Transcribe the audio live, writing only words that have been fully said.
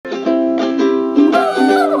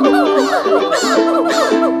Hello,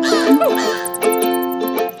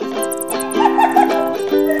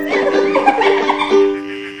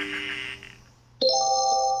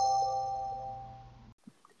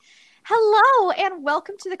 and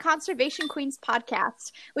welcome to the Conservation Queens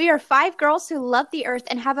podcast. We are 5 girls who love the earth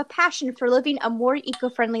and have a passion for living a more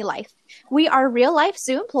eco-friendly life. We are real-life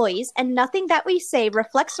zoo employees, and nothing that we say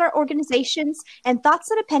reflects our organizations, and thoughts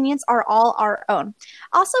and opinions are all our own.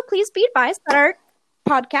 Also, please be advised that our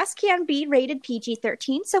podcast can be rated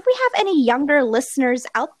PG-13, so if we have any younger listeners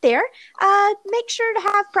out there, make sure to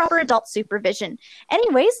have proper adult supervision.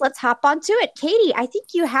 Anyways, let's hop on to it. Katie, I think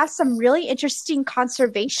you have some really interesting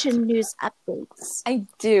conservation news updates. I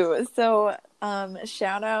do. So,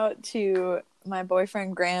 shout out to my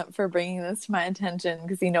boyfriend Grant for bringing this to my attention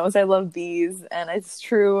because he knows I love bees, and it's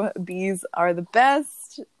true. Bees are the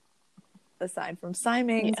best, aside from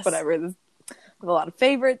Simings, Yes. whatever. There's a lot of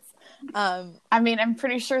favorites. I mean, I'm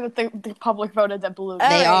pretty sure that the public voted that blue.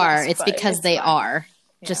 They are. wins, It's but because it's they fine. are.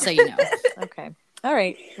 Just so you know. Okay. All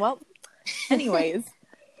right. Well, anyways,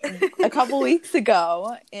 a couple weeks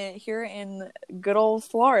ago, here in good old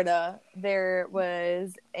Florida, there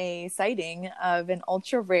was a sighting of an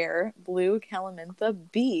ultra rare blue calamintha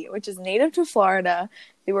bee, which is native to Florida.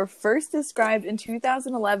 They were first described in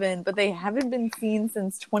 2011, but they haven't been seen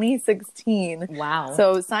since 2016. Wow.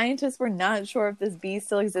 So scientists were not sure if this bee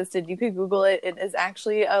still existed. You could Google it. It is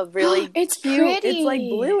actually a really It's cute. pretty. It's like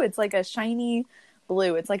blue. It's like a shiny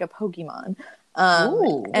blue. It's like a Pokemon.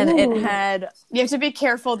 Ooh. And it had, You have to be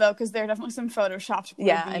careful though, because there are definitely some photoshopped blue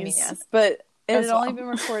yeah, bees. I mean, yes, but it as had only well. been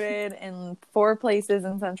recorded in 4 places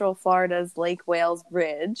in Central Florida's Lake Wales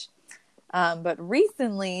Bridge. But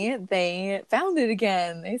recently they found it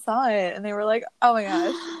again. They saw it and they were like, oh my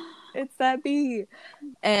gosh, it's that bee.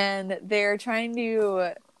 And there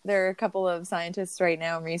are a couple of scientists right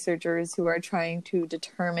now and researchers who are trying to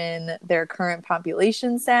determine their current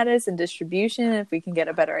population status and distribution, if we can get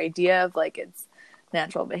a better idea of like its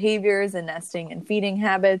natural behaviors and nesting and feeding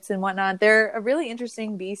habits and whatnot. They're a really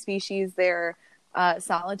interesting bee species. They're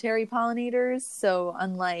solitary pollinators. So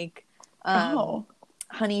unlike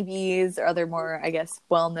honeybees or other more, I guess,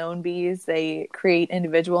 well-known bees, they create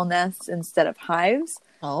individual nests instead of hives.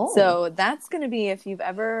 Oh. So that's going to be, if you've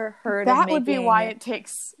ever heard of That making... would be why it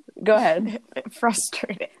takes Go ahead.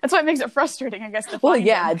 frustrating. That's why it makes it frustrating, I guess. To Well, find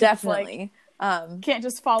yeah, them, 'cause, definitely. like, can't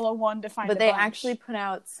just follow one to find. But a they bunch. actually put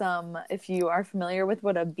out some, if you are familiar with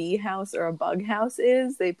what a bee house or a bug house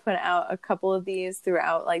is, they put out a couple of these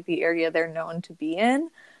throughout like the area they're known to be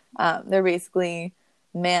in. They're basically,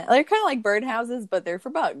 they're kind of like bird houses, but they're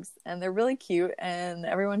for bugs, and they're really cute, and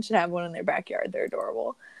everyone should have one in their backyard. They're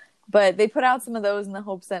adorable. But they put out some of those in the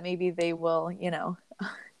hopes that maybe they will,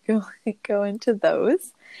 go into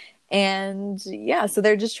those. And yeah, so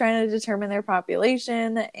they're just trying to determine their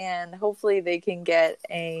population, and hopefully they can get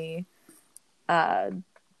a,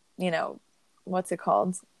 what's it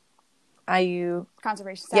called?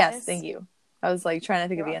 conservation status. Yes, thank you. I was like trying to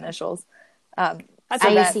think of the initials. That's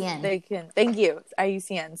so that IUCN. they can, thank you,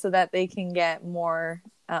 IUCN, so that they can get more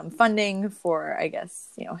funding for, I guess,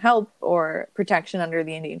 help or protection under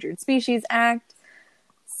the Endangered Species Act.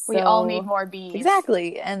 We all need more bees.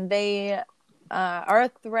 Exactly, and they are a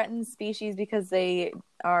threatened species because they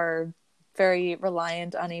are very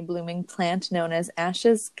reliant on a blooming plant known as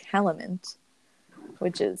Ash's calamint,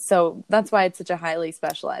 so that's why it's such a highly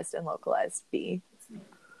specialized and localized bee.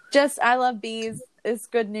 I love bees. It's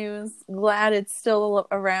good news. Glad it's still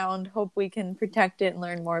around. Hope we can protect it and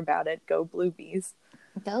learn more about it. Go blue bees.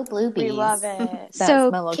 Go blue bees. We love it. That's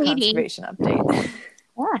So, my little Katie- conservation update.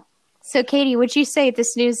 Yeah. So, Katie, would you say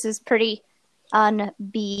this news is pretty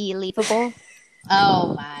unbelievable?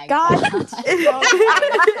 Oh my God.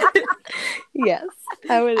 Yes,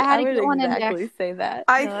 I would. I had I to would get one in there. exactly say that.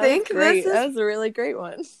 I No, think that was great. this is- That was a really great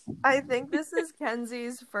one. I think this is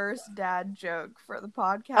Kenzie's first dad joke for the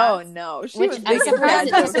podcast. Oh no, she Which was I'm making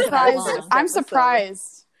surprised bad it jokes took about that this long. I'm episode.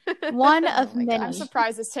 surprised. One of my many. I'm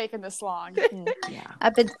surprised it's taken this long. Yeah.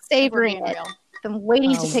 I've been We're savoring being it. real. Been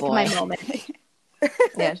waiting Oh, to pick boy. my moment.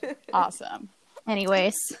 Yeah. Awesome.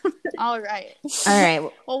 Anyways. All right. All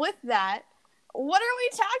right. Well, with that, what are we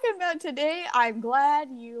talking about today? I'm glad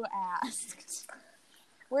you asked.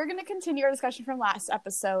 We're going to continue our discussion from last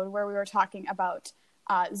episode where we were talking about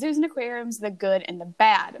zoos and aquariums, the good and the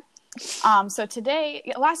bad. So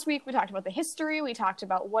today, last week we talked about the history, we talked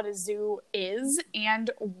about what a zoo is and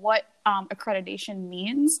what accreditation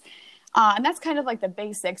means. And that's kind of like the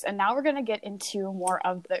basics. And now we're going to get into more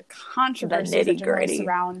of the controversies that generally nitty-gritty.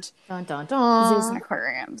 surround Dun, dun, dun. zoos and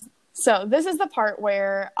aquariums. So this is the part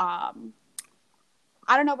where I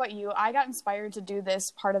I don't know about you. I got inspired to do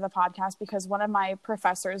this part of the podcast because one of my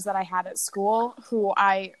professors that I had at school, who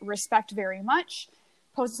I respect very much,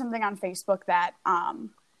 posted something on Facebook that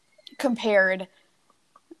compared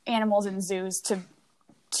animals in zoos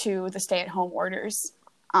to the stay-at-home orders.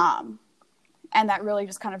 And that really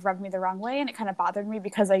just kind of rubbed me the wrong way, and it kind of bothered me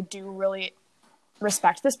because I do really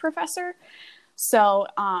respect this professor. So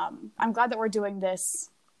I'm glad that we're doing this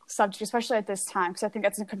subject, especially at this time, because I think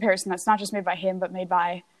that's a comparison that's not just made by him, but made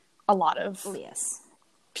by a lot of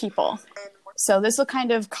people. So this will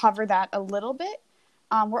kind of cover that a little bit.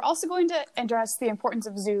 We're also going to address the importance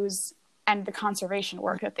of zoos and the conservation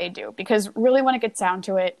work that they do, because really when it gets down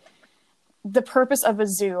to it, the purpose of a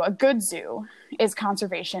zoo, a good zoo, is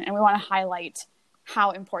conservation, and we want to highlight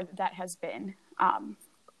how important that has been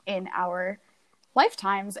in our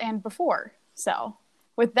lifetimes and before. So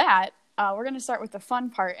with that, we're going to start with the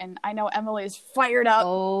fun part, and I know Emily is fired up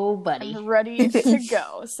and ready to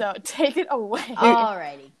go. So take it away.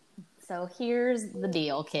 Alrighty. So here's the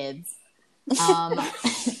deal, kids.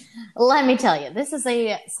 Let me tell you, this is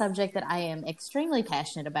a subject that I am extremely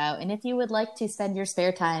passionate about, and if you would like to spend your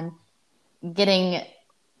spare time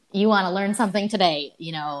you want to learn something today,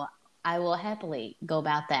 I will happily go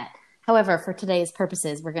about that. However, for today's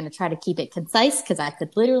purposes, we're going to try to keep it concise because I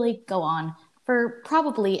could literally go on for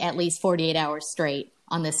probably at least 48 hours straight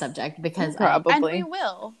on this subject because and we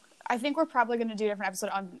will. I think we're probably going to do a different episode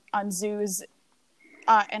on zoos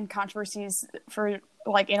and controversies for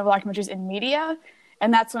like animal documentaries in media,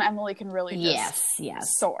 and that's when Emily can really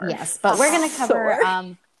soar. Yes, but we're going to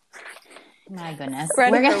cover my goodness.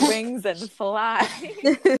 Spread her wings and fly.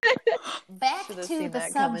 Back to the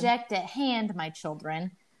subject at hand, my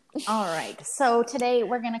children. All right. So today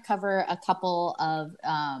we're going to cover a couple of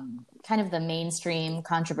kind of the mainstream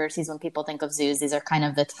controversies when people think of zoos. These are kind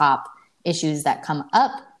of the top issues that come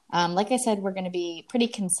up. Like I said, we're going to be pretty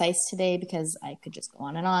concise today because I could just go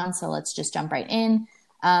on and on. So let's just jump right in.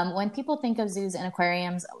 When people think of zoos and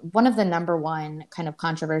aquariums, one of the number one kind of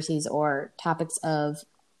controversies or topics of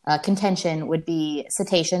contention would be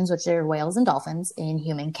cetaceans, which are whales and dolphins, in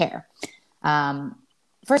human care.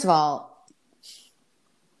 First of all,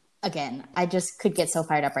 again, I just could get so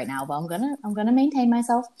fired up right now, but I'm gonna maintain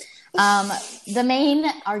myself. The main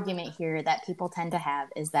argument here that people tend to have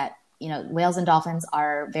is that whales and dolphins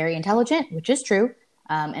are very intelligent, which is true,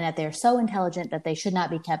 and that they're so intelligent that they should not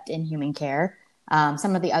be kept in human care.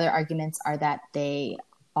 Some of the other arguments are that they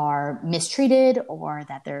are mistreated or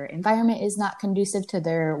that their environment is not conducive to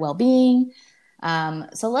their well-being.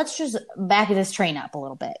 So let's just back this train up a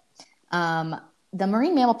little bit. The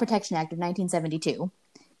Marine Mammal Protection Act of 1972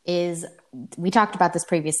 we talked about this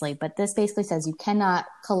previously, but this basically says you cannot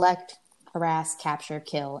collect, harass, capture,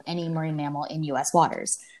 kill any marine mammal in U.S.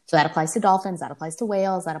 waters. So that applies to dolphins, that applies to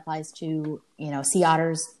whales, that applies to, sea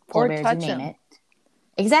otters, polar bears, you name it.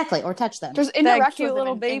 Exactly, or touch them. Just that interact cute with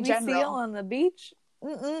little them baby in seal on the beach.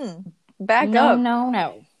 Back up. up.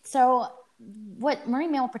 No. So what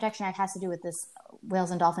Marine Mammal Protection Act has to do with this whales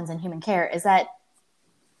and dolphins in human care is that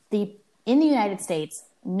in the United States,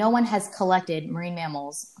 no one has collected marine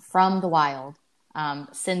mammals from the wild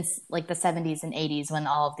since like the 70s and 80s when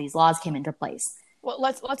all of these laws came into place. Well,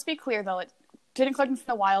 let's be clear though. It didn't collect them from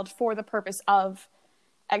the wild for the purpose of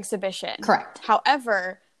exhibition. Correct.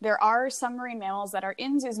 However, there are some marine mammals that are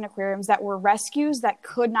in zoos and aquariums that were rescues that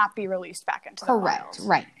could not be released back into the wild. Correct.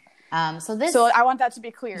 Right. So I want that to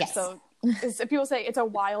be clear. Yes. So if people say it's a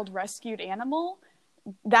wild rescued animal,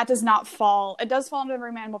 that does not fall. It does fall under the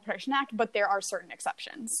Marine Mammal Protection Act, but there are certain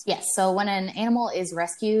exceptions. Yes. So when an animal is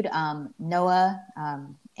rescued, NOAA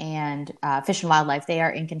and Fish and Wildlife, they are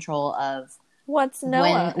in control of what's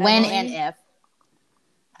NOAA? When and if.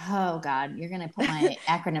 Oh God, you're gonna put my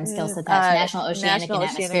acronym skills to test. National Oceanic and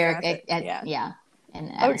Atmospheric, and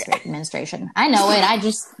Atmospheric Administration. I know it. I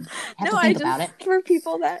just have to think about it. For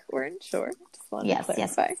people that weren't sure. Yes.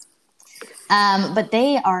 But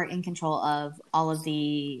they are in control of all of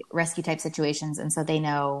the rescue type situations, and so they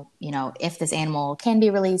know, if this animal can be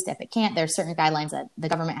released, if it can't. There's certain guidelines that the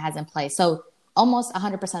government has in place. So almost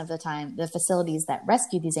 100% of the time, the facilities that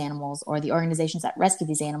rescue these animals or the organizations that rescue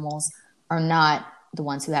these animals are not the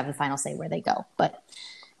ones who have the final say where they go. But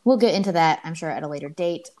we'll get into that, I'm sure, at a later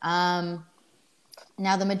date. Now,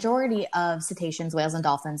 the majority of cetaceans, whales, and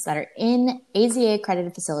dolphins that are in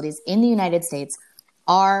AZA-accredited facilities in the United States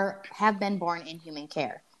have been born in human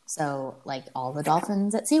care. So, like all the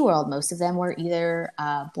dolphins at SeaWorld, most of them were either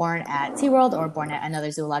born at SeaWorld or born at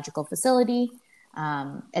another zoological facility,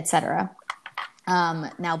 etc.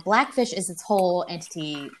 Now, Blackfish is its whole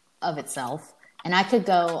entity of itself. And I could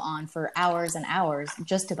go on for hours and hours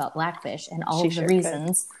just about Blackfish and all of the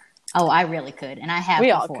reasons Oh, I really could, and I have. We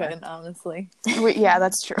before. all could, honestly. Yeah,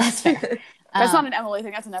 that's true. That's fair. That's not an Emily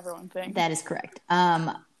thing. That's an everyone thing. That is correct.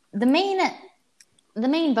 The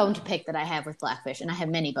main bone to pick that I have with Blackfish, and I have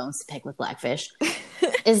many bones to pick with Blackfish,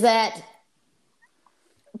 is that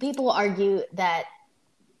people argue that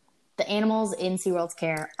the animals in SeaWorld's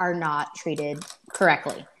care are not treated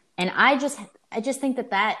correctly. And I just think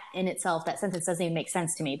that in itself, that sentence doesn't even make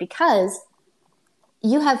sense to me, because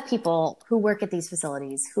you have people who work at these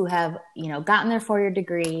facilities who have, gotten their 4-year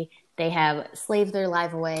degree. They have slaved their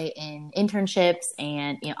life away in internships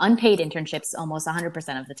and unpaid internships almost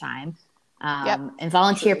 100% of the time, and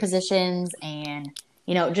volunteer positions, and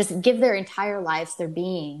just give their entire lives, their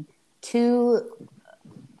being, to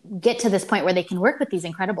get to this point where they can work with these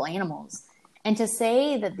incredible animals. And to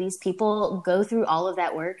say that these people go through all of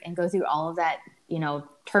that work and go through all of that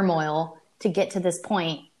turmoil to get to this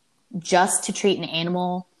point just to treat an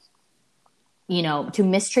animal, to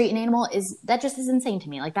mistreat an animal, that just is insane to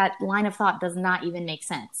me. Like, that line of thought does not even make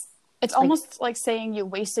sense. It's almost like saying you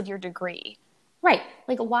wasted your degree. Right.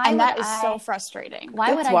 Like, why? And that is so frustrating.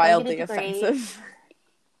 Why would I wildly go get a degree? offensive.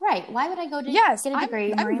 Right. Why would I go to get a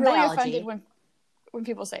degree in marine I'm really biology? offended when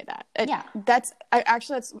people say that. That's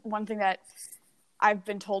one thing that I've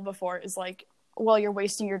been told before is like, well, you're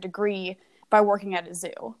wasting your degree by working at a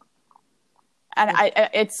zoo. And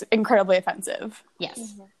it's incredibly offensive.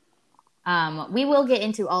 Yes. Mm-hmm. We will get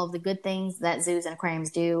into all of the good things that zoos and aquariums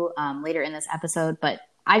do later in this episode, but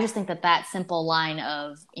I just think that simple line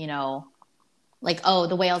of, like, oh,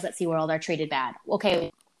 the whales at SeaWorld are treated bad.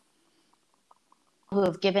 Okay. Who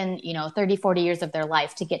have given, 30, 40 years of their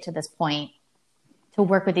life to get to this point to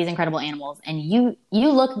work with these incredible animals. And you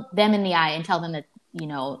look them in the eye and tell them that,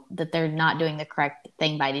 that they're not doing the correct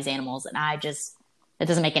thing by these animals. And it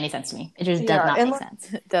doesn't make any sense to me. It just does not make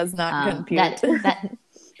sense. It does not compute.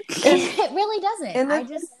 It really doesn't. I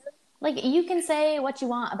just, like, you can say what you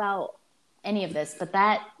want about any of this, but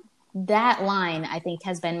that line, I think,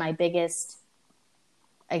 has been my biggest,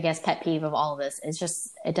 I guess, pet peeve of all of this. It's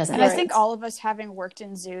just, it doesn't And make I think sense. all of us, having worked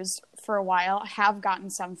in zoos for a while, have gotten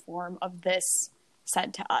some form of this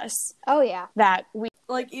said to us. Oh, yeah. That we...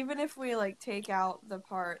 Like, even if we, like, take out the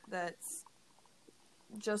part that's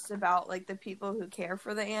just about, like, the people who care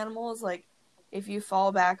for the animals, like, if you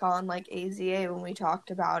fall back on, like, AZA when we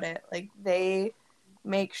talked about it, like, they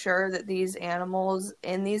make sure that these animals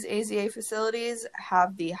in these AZA facilities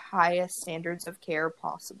have the highest standards of care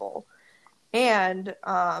possible. And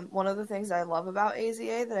one of the things I love about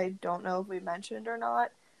AZA that I don't know if we mentioned or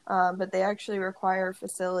not, but they actually require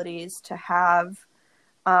facilities to have,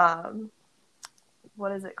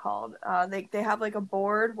 what is it called? They have like a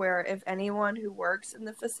board where if anyone who works in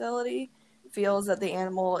the facility feels that the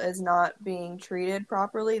animal is not being treated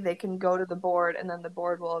properly, they can go to the board, and then the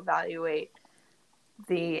board will evaluate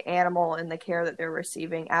the animal and the care that they're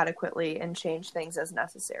receiving adequately and change things as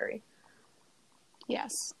necessary.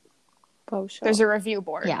 Yes. Sure. There's a review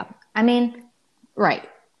board. Yeah. I mean, right.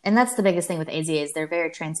 And that's the biggest thing with AZA is they're very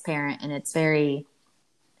transparent, and it's very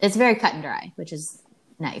cut and dry, which is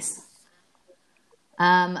nice.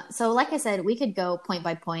 So like I said, we could go point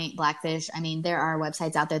by point Blackfish. I mean, there are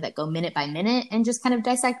websites out there that go minute by minute and just kind of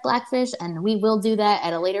dissect Blackfish, and we will do that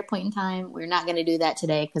at a later point in time. We're not going to do that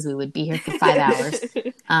today because we would be here for 5 hours.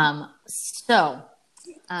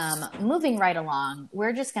 Moving right along,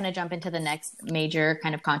 we're just going to jump into the next major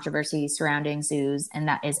kind of controversy surrounding zoos, and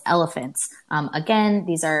that is elephants. Again,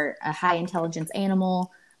 these are a high intelligence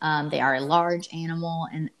animal. They are a large animal,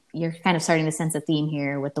 and you're kind of starting to sense a theme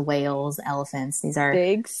here with the whales, elephants. These are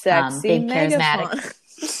big, sexy, big, charismatic.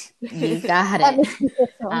 You got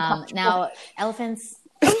it. Now, elephants.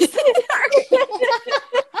 What?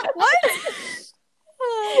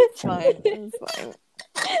 It's fine. It's fine.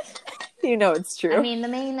 You know it's true. I mean, the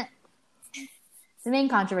main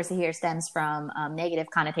controversy here stems from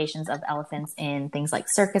negative connotations of elephants in things like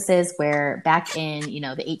circuses, where back in the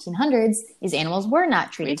 1800s, these animals were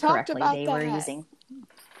not treated correctly. They were using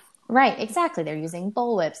right, exactly. They're using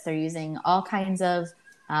bullwhips. They're using all kinds of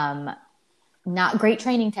not great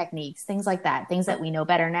training techniques, things like that. Things that we know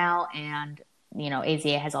better now, and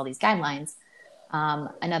AZA has all these guidelines.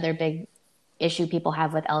 Another big issue people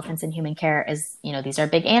have with elephants in human care is, these are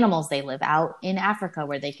big animals. They live out in Africa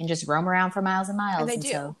where they can just roam around for miles and miles. And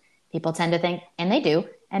so people tend to think, and they do,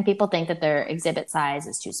 and people think that their exhibit size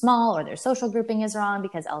is too small or their social grouping is wrong,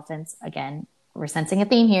 because elephants, again, we're sensing a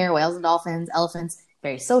theme here, whales and dolphins, elephants,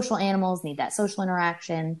 very social animals, need that social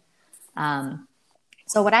interaction.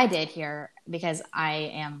 So what I did here, because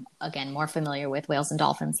I am, again, more familiar with whales and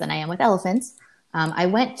dolphins than I am with elephants, I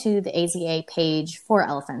went to the AZA page for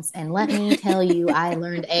elephants, and let me tell you, I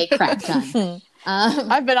learned a crap ton.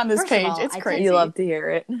 I've been on this page. All, it's crazy. You love to hear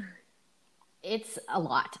it. It's a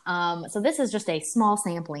lot. So this is just a small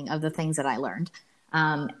sampling of the things that I learned.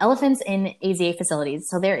 Elephants in AZA facilities.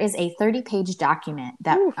 So there is a 30-page document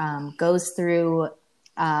that goes through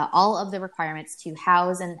all of the requirements to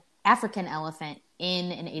house an African elephant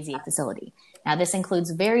in an AZA facility. Now, this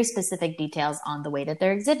includes very specific details on the way that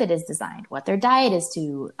their exhibit is designed, what their diet is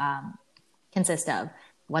to consist of,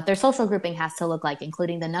 what their social grouping has to look like,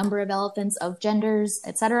 including the number of elephants of genders,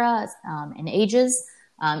 etc., and ages.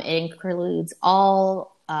 It includes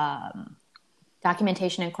all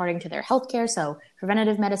documentation according to their healthcare, so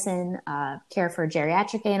preventative medicine, care for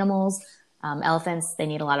geriatric animals. Elephants, they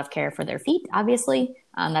need a lot of care for their feet, obviously.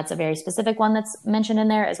 That's a very specific one that's mentioned in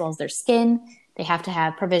there, as well as their skin. They have to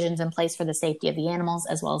have provisions in place for the safety of the animals,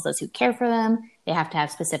 as well as those who care for them. They have to have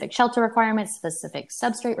specific shelter requirements, specific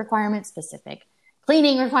substrate requirements, specific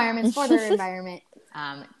cleaning requirements for their environment,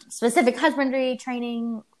 specific husbandry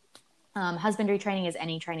training. Husbandry training is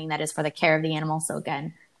any training that is for the care of the animal. So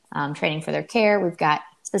again, training for their care. We've got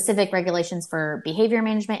specific regulations for behavior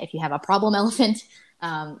management. If you have a problem elephant,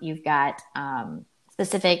 you've got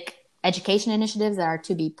specific education initiatives that are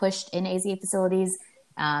to be pushed in AZA facilities,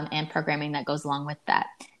 and programming that goes along with that.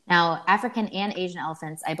 Now, African and Asian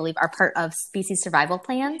elephants, I believe, are part of species survival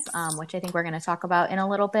plans, which I think we're going to talk about in a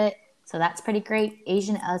little bit. So that's pretty great.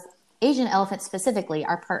 Asian elephants specifically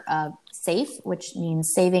are part of SAFE, which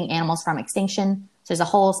means Saving Animals from Extinction. So there's a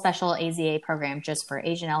whole special AZA program just for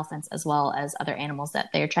Asian elephants, as well as other animals that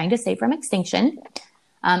they're trying to save from extinction.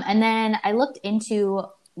 And then I looked into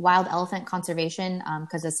wild elephant conservation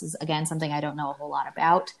because this is, again, something I don't know a whole lot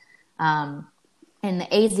about. And the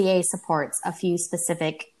AZA supports a few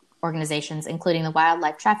specific organizations, including the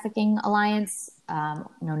Wildlife Trafficking Alliance,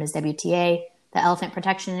 known as WTA, the Elephant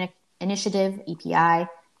Protection Initiative, EPI.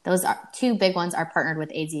 Those are two big ones are partnered with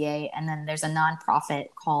AZA. And then there's a nonprofit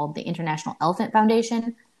called the International Elephant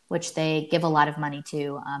Foundation, which they give a lot of money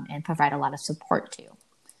to and provide a lot of support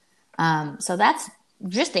to. So that's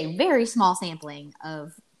just a very small sampling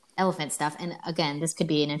of elephant stuff. And again, this could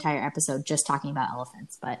be an entire episode just talking about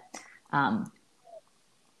elephants, but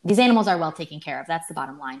these animals are well taken care of. That's the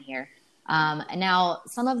bottom line here. Now,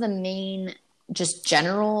 some of the main just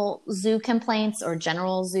general zoo complaints or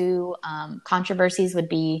general zoo controversies would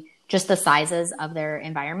be just the sizes of their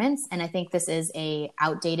environments. And I think this is a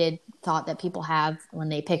outdated thought that people have when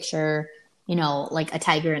they picture, like a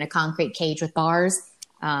tiger in a concrete cage with bars,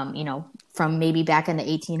 from maybe back in the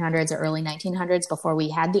 1800s or early 1900s before we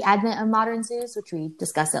had the advent of modern zoos, which we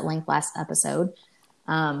discussed at length last episode.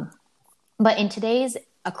 But in today's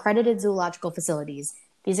accredited zoological facilities,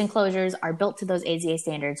 these enclosures are built to those AZA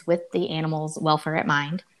standards with the animals' welfare at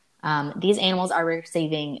mind. These animals are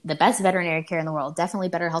receiving the best veterinary care in the world, definitely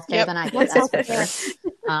better healthcare than I get, that's for sure.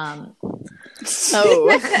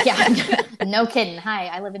 Yeah, no kidding. Hi,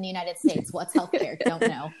 I live in the United States. What's healthcare? Don't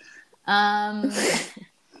know.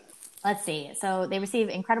 Let's see. So they receive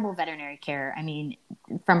incredible veterinary care. I mean,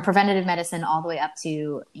 from preventative medicine all the way up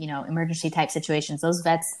to, emergency type situations. Those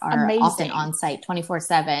vets are often on site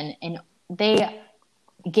 24/7, and they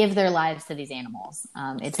give their lives to these animals.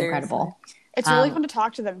 It's incredible. It's really fun to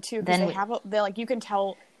talk to them too, because you can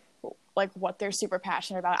tell like what they're super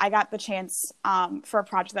passionate about. I got the chance for a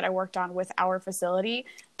project that I worked on with our facility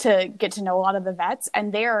to get to know a lot of the vets,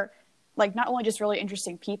 and they're like not only just really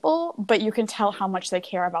interesting people, but you can tell how much they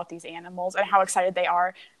care about these animals and how excited they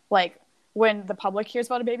are. Like when the public hears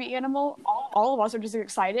about a baby animal, all of us are just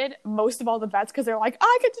excited. Most of all the vets, because they're like,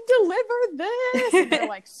 I get to deliver this. And they're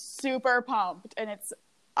like super pumped, and it's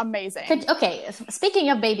amazing. Okay, speaking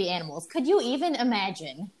of baby animals, could you even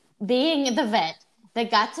imagine being the vet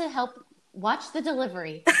that got to help watch the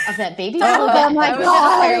delivery of that baby? Oh my god!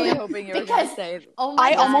 I was really hoping you were going to say.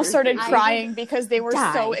 I almost started crying because they were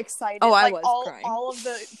so excited. Oh, like, I was crying. All of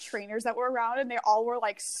the trainers that were around, and they all were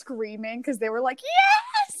like screaming because they were like,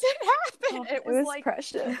 "Yes, it happened!" Oh, it was like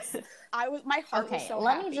precious. My heart was so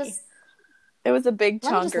happy. It was a big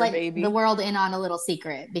chunker, baby. The world in on a little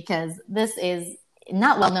secret, because this is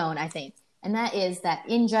not well known, I think, and that is that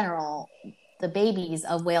in general, the babies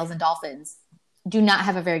of whales and dolphins do not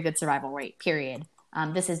have a very good survival rate, period.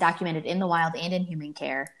 This is documented in the wild and in human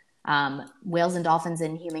care. Whales and dolphins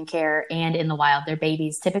in human care and in the wild, their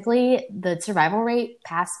babies, typically the survival rate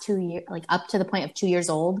past 2 years, like up to the point of 2 years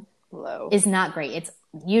old, is not great. It's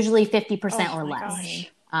usually 50% or less.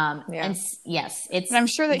 And yes, it's and I'm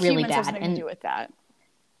sure that really humans bad. have something to do with that.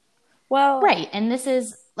 Well, right. And this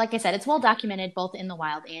is, like I said, it's well documented both in the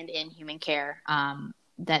wild and in human care.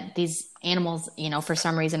 That these animals, for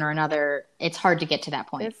some reason or another, it's hard to get to that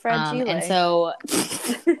point. They're fragile. And so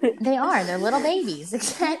they're little babies.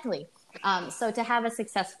 Exactly. So to have a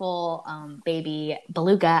successful baby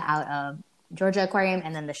beluga out of Georgia Aquarium,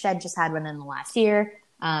 and then the Shed just had one in the last year,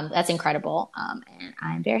 that's incredible, and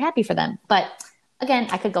I'm very happy for them. But again,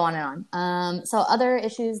 I could go on and on. So other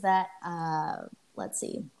issues that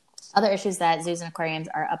zoos and aquariums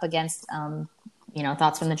are up against,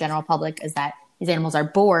 thoughts from the general public is that these animals are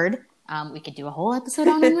bored. We could do a whole episode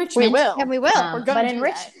on enrichment. We will. And we will. We're going to do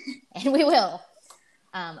that. And we will.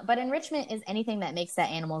 But enrichment is anything that makes that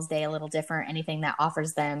animal's day a little different, anything that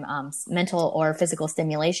offers them mental or physical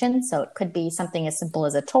stimulation. So it could be something as simple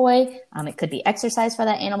as a toy. It could be exercise for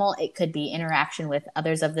that animal. It could be interaction with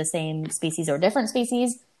others of the same species or different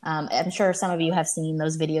species. I'm sure some of you have seen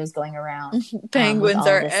those videos going around. Penguins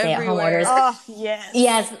are everywhere. Oh, yes.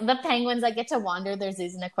 Yes, the penguins that get to wander their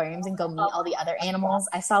zoos and aquariums and go meet all the other animals.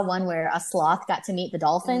 I saw one where a sloth got to meet the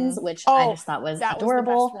dolphins, which I just thought was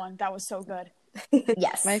adorable. Was the best one. That was so good.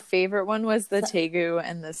 Yes. My favorite one was the tegu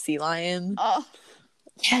and the sea lion. Oh.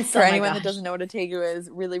 Yes. For anyone that doesn't know what a tegu is,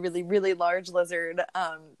 really, really, really large lizard.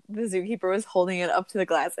 The zookeeper was holding it up to the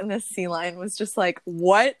glass, and the sea lion was just like,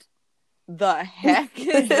 "What the heck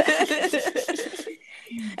is that?"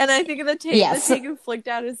 And I think the tegu flicked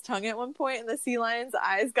out his tongue at one point, and the sea lion's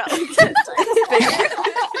eyes got like 10 times bigger. Like,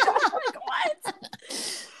 what?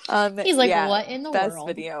 He's like, what in the best world?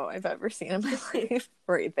 Best video I've ever seen in my life,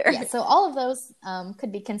 right there. Yeah, so all of those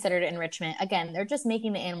could be considered enrichment. Again, they're just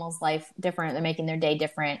making the animal's life different. They're making their day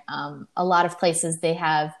different. A lot of places they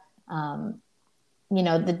have, every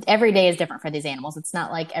day is different for these animals. It's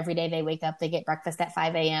not like every day they wake up, they get breakfast at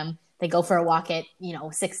 5 a.m., they go for a walk at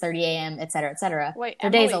 6:30 a.m., et cetera, et cetera. Wait, their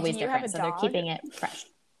Emily, day is always do you have different, a so they're dog? keeping it fresh.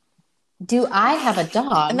 Do I have a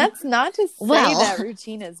dog? And that's not to say that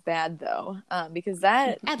routine is bad, though, because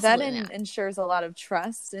that ensures a lot of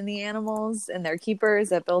trust in the animals and their keepers.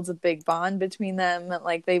 That builds a big bond between them.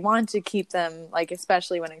 Like, they want to keep them, like,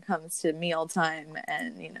 especially when it comes to mealtime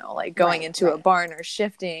and, going into a barn or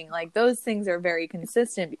shifting. Like, those things are very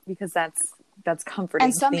consistent because that's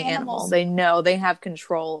comforting to the animal. They know they have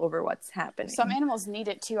control over what's happening. Some animals need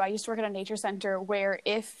it, too. I used to work at a nature center where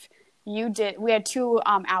we had two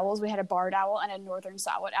owls. We had a barred owl and a northern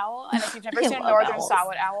saw-whet owl. And if you've never seen a northern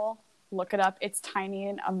saw-whet owl, look it up. It's tiny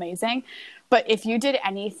and amazing. But if you did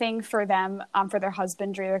anything for them, for their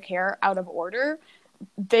husbandry or care out of order,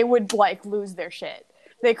 they would lose their shit.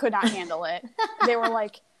 They could not handle it. They were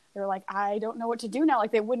like, I don't know what to do now.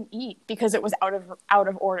 Like, they wouldn't eat because it was out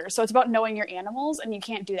of order. So it's about knowing your animals, and you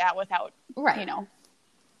can't do that without,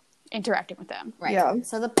 interacting with them. Right. Yeah.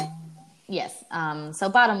 Yes. So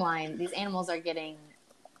bottom line, these animals are getting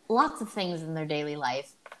lots of things in their daily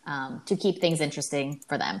life to keep things interesting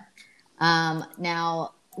for them.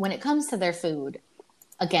 Now, when it comes to their food,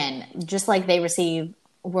 again, just like they receive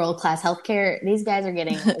world-class healthcare, these guys are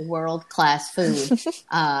getting world-class food.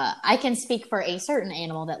 I can speak for a certain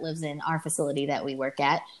animal that lives in our facility that we work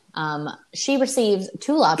at. She receives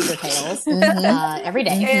 2 lobster tails every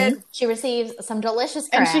day. And she receives some delicious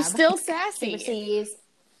crab. And she's still sassy. She receives...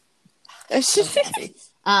 sassy.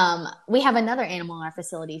 We have another animal in our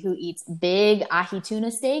facility who eats big ahi tuna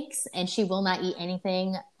steaks, and she will not eat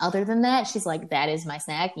anything other than that. She's like, that is my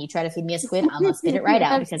snack. You try to feed me a squid, I'm gonna spit it right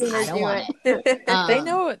out because I don't want it.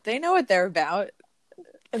 They know what they're about.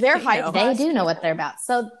 They're hyped. They do know what they're about.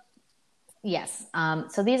 So yes.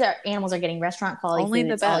 So these animals are getting restaurant quality Only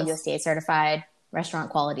food. the It's all best. USDA certified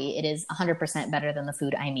restaurant quality. It is 100% better than the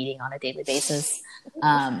food I'm eating on a daily basis.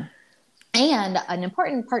 And an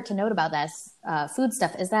important part to note about this food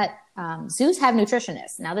stuff is that zoos have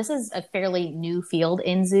nutritionists. Now, this is a fairly new field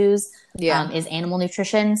in zoos, is animal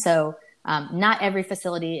nutrition. So not every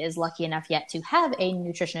facility is lucky enough yet to have a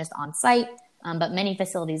nutritionist on site, but many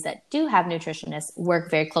facilities that do have nutritionists work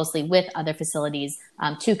very closely with other facilities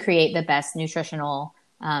to create the best nutritional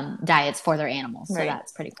diets for their animals. So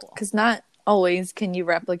that's pretty cool. Because not always can you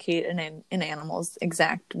replicate an animal's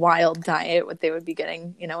exact wild diet, what they would be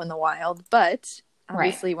getting, in the wild. But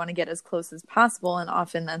obviously you want to get as close as possible. And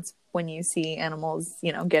often that's when you see animals,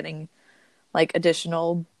 getting like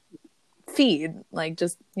additional feed, like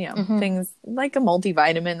just, things like a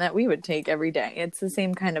multivitamin that we would take every day. It's the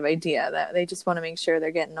same kind of idea that they just want to make sure they're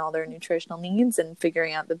getting all their nutritional needs and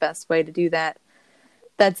figuring out the best way to do that.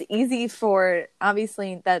 That's easy for,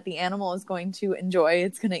 obviously, that the animal is going to enjoy,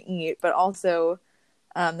 it's going to eat, but also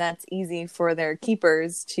that's easy for their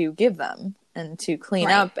keepers to give them and to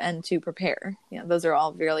clean up and to prepare. Those are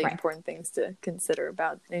all really important things to consider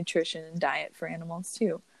about nutrition and diet for animals,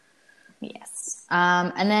 too. Yes.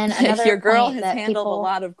 And then another your girl point has that handled people... a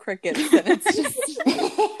lot of crickets, and it's just...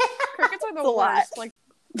 Crickets are the worst. Like...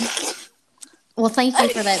 Well, thank you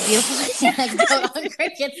for that beautiful anecdote on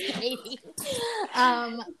crickets, Katie.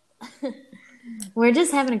 We're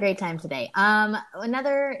just having a great time today.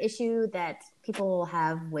 Another issue that people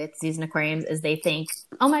have with zoos and aquariums is they think,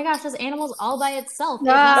 oh my gosh, this animal's all by itself. It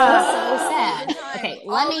must be so sad. Okay,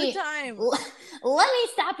 let me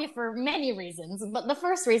stop you for many reasons. But the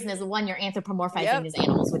first reason is, one, you're anthropomorphizing these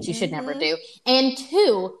animals, which you should never do. And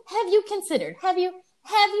two, have you considered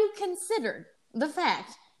the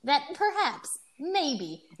fact that perhaps,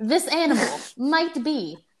 maybe, this animal might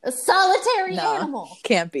be a solitary animal?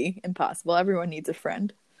 Can't be. Impossible. Everyone needs a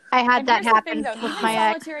friend. I had that happen with my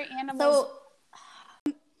ex. Solitary animals.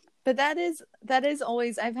 But that is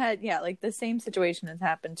always, I've had, like the same situation has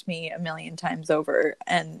happened to me a million times over.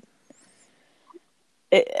 And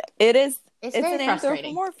it's an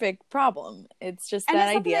anthropomorphic problem. It's just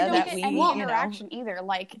that idea that we interaction either.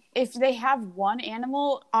 Like if they have one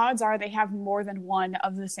animal, odds are they have more than one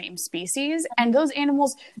of the same species, and those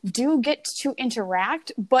animals do get to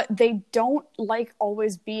interact, but they don't like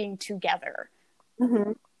always being together.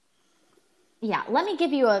 Mm-hmm. Yeah, let me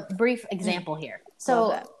give you a brief example here.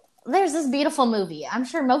 So there's this beautiful movie. I'm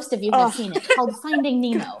sure most of you have seen it, called Finding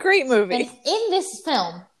Nemo. Great movie. And in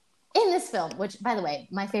this film, which, by the way,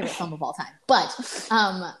 my favorite film of all time, but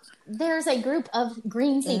there's a group of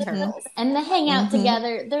green sea turtles, and they hang out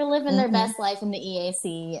together. They're living their best life in the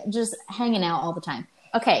EAC, just hanging out all the time.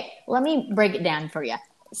 Okay, let me break it down for you.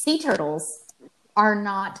 Sea turtles are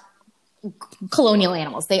not colonial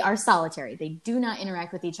animals. They are solitary. They do not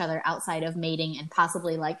interact with each other outside of mating and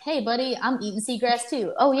possibly like, hey, buddy, I'm eating seagrass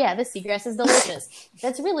too. Oh, yeah, this seagrass is delicious.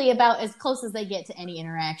 That's really about as close as they get to any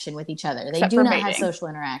interaction with each other. They do not have social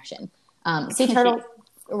interaction. Sea turtle,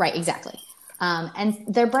 right, exactly. And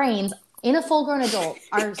their brains, in a full-grown adult,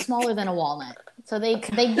 are smaller than a walnut. So they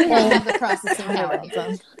do not have the processing power.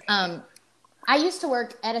 I used to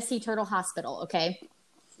work at a sea turtle hospital, okay?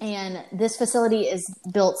 And this facility is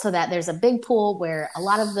built so that there's a big pool where a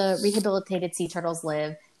lot of the rehabilitated sea turtles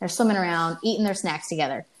live. They're swimming around, eating their snacks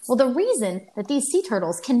together. Well, the reason that these sea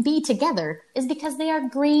turtles can be together is because they are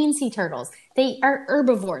green sea turtles. They are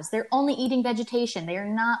herbivores. They're only eating vegetation. They are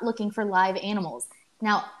not looking for live animals.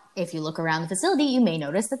 Now, if you look around the facility, you may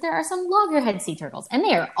notice that there are some loggerhead sea turtles, and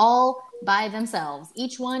they are all by themselves.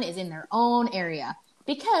 Each one is in their own area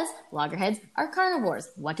because loggerheads are carnivores.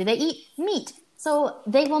 What do they eat? Meat. So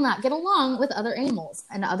they will not get along with other animals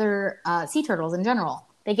and other sea turtles in general.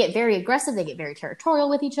 They get very aggressive. They get very territorial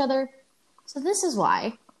with each other. So this is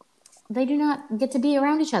why they do not get to be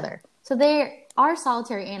around each other. So they are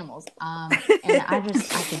solitary animals. And I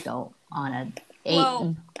could go on a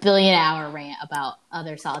 8 billion hour rant about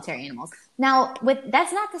other solitary animals. Now,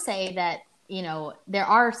 that's not to say that, there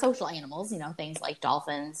are social animals, things like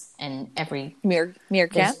dolphins and every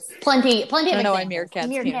meerkats. Plenty of I know why meerkats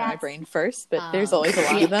came to my brain first, but there's always a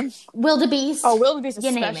lot of them. Wildebeest. Oh, wildebeest,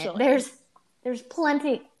 you name it. There's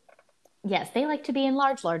plenty. Yes, they like to be in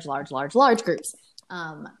large groups.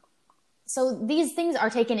 So these things are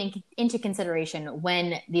taken into consideration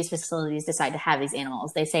when these facilities decide to have these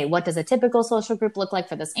animals. They say, what does a typical social group look like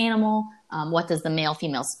for this animal? What does the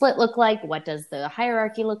male-female split look like? What does the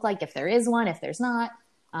hierarchy look like, if there is one, if there's not?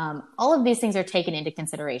 All of these things are taken into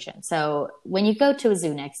consideration. So when you go to a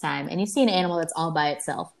zoo next time and you see an animal that's all by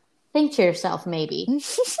itself, think to yourself maybe,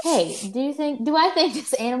 hey, do I think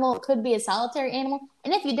this animal could be a solitary animal?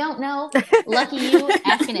 And if you don't know, lucky you,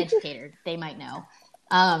 ask an educator. They might know.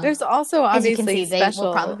 There's also obviously they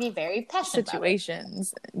will probably be very passionate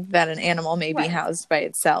situations that an animal may be housed by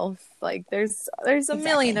itself. Like there's a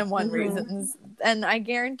million and one reasons, and I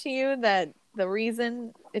guarantee you that the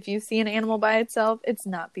reason if you see an animal by itself, it's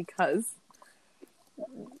not because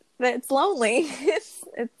it's lonely. It's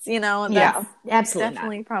that's absolutely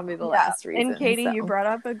definitely not. Probably the last reason. And Katie, you brought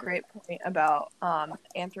up a great point about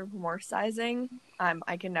anthropomorphizing.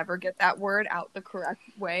 I can never get that word out the correct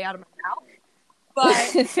way out of my mouth. But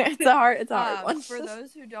it's a hard one. For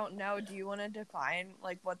those who don't know, do you want to define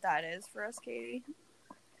what that is for us, Katie?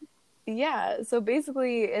 Yeah, so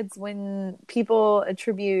basically it's when people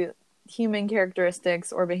attribute human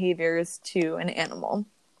characteristics or behaviors to an animal.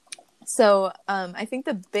 So I think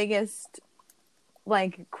the biggest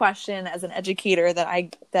question as an educator that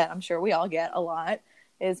I'm sure we all get a lot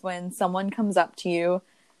is when someone comes up to you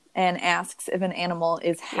and asks if an animal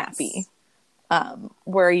is happy. Yes.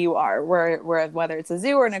 Where you are, whether it's a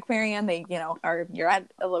zoo or an aquarium, you're at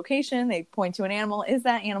a location, they point to an animal. Is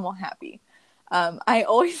that animal happy? I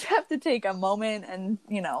always have to take a moment and,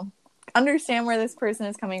 understand where this person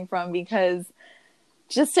is coming from, because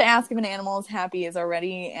just to ask if an animal is happy is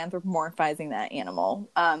already anthropomorphizing that animal.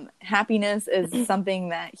 Happiness is something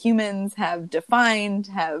that humans have defined,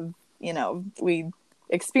 we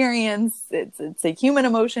experience. It's a human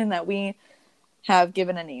emotion that we have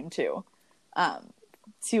given a name to.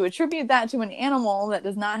 To attribute that to an animal that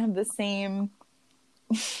does not have the same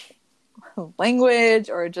language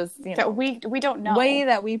or just, you know, that we don't know way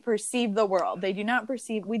that we perceive the world. We do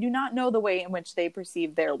not know the way in which they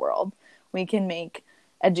perceive their world. We can make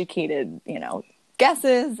educated, you know,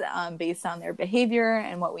 guesses based on their behavior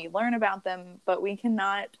and what we learn about them, but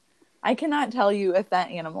I cannot tell you if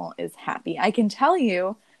that animal is happy. I can tell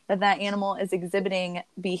you that animal is exhibiting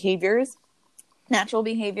behaviors, natural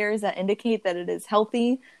behaviors that indicate that it is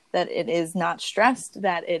healthy, that it is not stressed,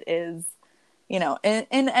 that it is, you know,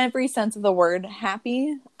 in every sense of the word,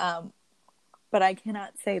 happy. But I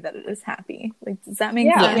cannot say that it is happy. Like, does that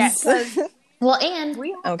make sense? Yes. Well, and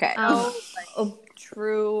We okay. have no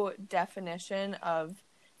true definition of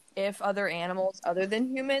if other animals other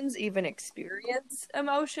than humans even experience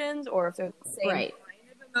emotions, or if they're the same kind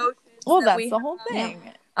of emotions. Well, that's the whole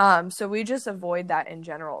thing. So we just avoid that in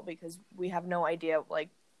general because we have no idea like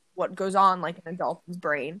what goes on like an adult's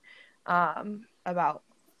brain about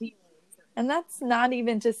feelings. And that's not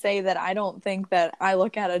even to say that I don't think that I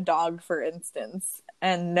look at a dog, for instance,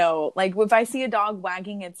 and know, like, if I see a dog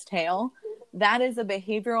wagging its tail, that is a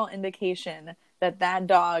behavioral indication that that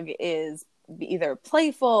dog is either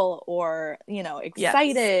playful or, you know,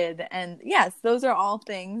 excited. Yes. And yes, those are all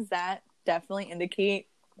things that definitely indicate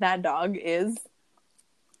that dog is,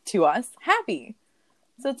 to us, happy.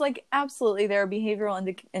 So it's like, absolutely, there are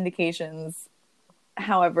behavioral indications.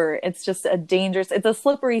 However, it's just it's a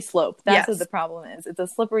slippery slope. That's what the problem is. It's a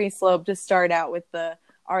slippery slope to start out with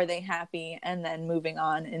are they happy? And then moving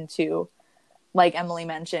on into, like Emily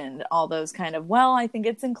mentioned, all those kind of, well, I think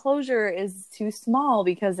its enclosure is too small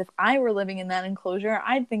because if I were living in that enclosure,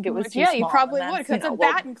 I'd think it was too small. Yeah, you probably would because it's a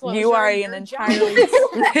bat enclosure. You are an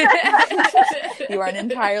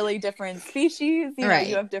entirely different species. You know,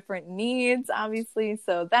 you have different needs, obviously.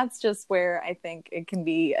 So that's just where I think it can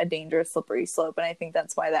be a dangerous slippery slope. And I think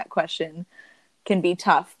that's why that question can be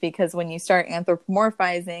tough, because when you start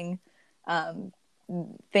anthropomorphizing,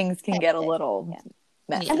 things can get a little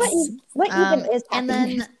messy. And what even is and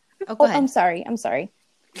then go ahead. I'm sorry.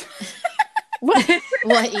 What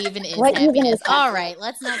even is happiness? All right,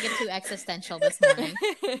 let's not get too existential this morning.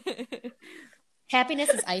 Happiness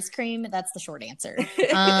is ice cream. That's the short answer.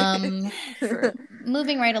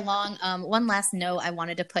 Moving right along. One last note I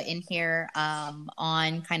wanted to put in here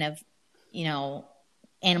on kind of, you know,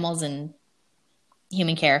 animals and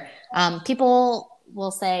human care. People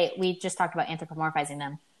will say, we just talked about anthropomorphizing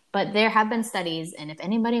them, but there have been studies, and if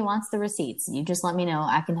anybody wants the receipts, you just let me know.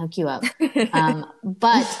 I can hook you up.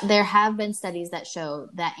 But there have been studies that show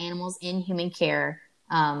that animals in human care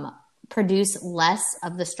produce less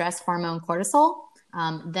of the stress hormone cortisol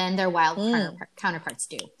than their wild counterparts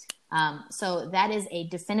do. So that is a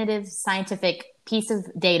definitive scientific piece of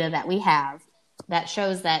data that we have that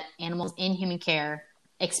shows that animals in human care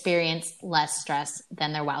experience less stress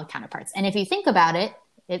than their wild counterparts. And if you think about it,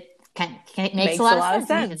 it makes a lot of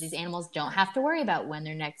sense because these animals don't have to worry about when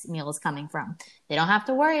their next meal is coming from. They don't have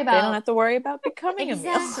to worry about becoming a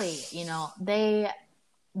meal. Exactly. You know, they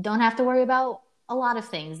don't have to worry about a lot of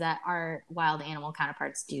things that our wild animal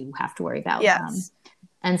counterparts do have to worry about. Yes.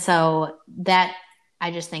 And so that,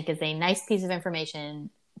 I just think, is a nice piece of information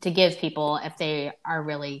to give people if they are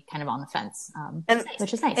really kind of on the fence,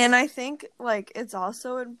 which is nice. And I think, like, it's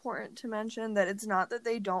also important to mention that it's not that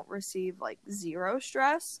they don't receive, like, zero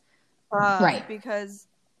stress. Right. Because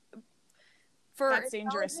that's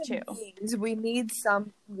dangerous, too. Beings, we need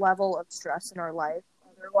some level of stress in our life.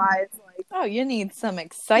 Otherwise, like... you need some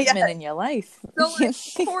excitement in your life. So, like,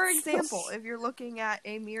 for example, if you're looking at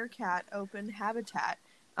a meerkat open habitat,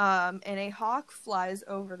 and a hawk flies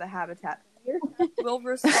over the habitat, the meerkat will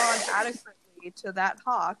respond adequately to that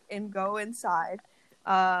hawk and go inside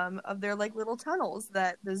of their, like, little tunnels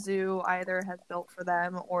that the zoo either has built for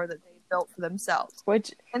them or that they built for themselves.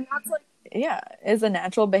 And that's, like... Yeah, is a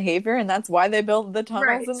natural behavior, and that's why they built the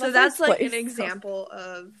tunnels in the So that's, first like, place. an example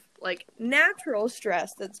of, like, natural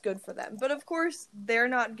stress that's good for them. But, of course, they're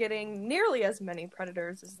not getting nearly as many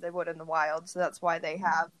predators as they would in the wild, so that's why they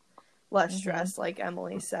have less stress, like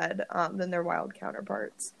Emily said, than their wild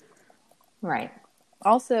counterparts. Right.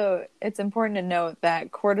 Also, it's important to note that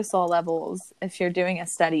cortisol levels, if you're doing a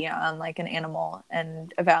study on like an animal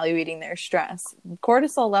and evaluating their stress,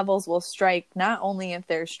 cortisol levels will strike not only if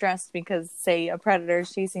they're stressed because, say, a predator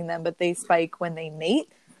is chasing them, but they spike when they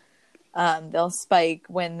mate. They'll spike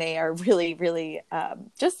when they are really, really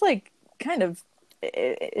just like kind of,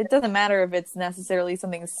 it doesn't matter if it's necessarily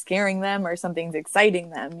something scaring them or something's exciting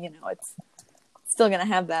them, you know, it's still going to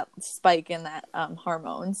have that spike in that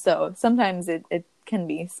hormone. So sometimes it can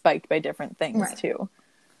be spiked by different things too.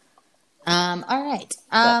 All right.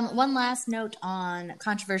 One last note on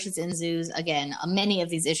controversies in zoos. Again, many of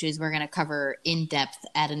these issues we're going to cover in depth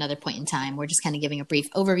at another point in time. We're just kind of giving a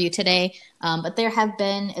brief overview today. But there have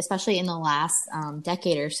been, especially in the last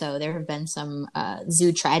decade or so, there have been some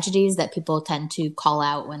zoo tragedies that people tend to call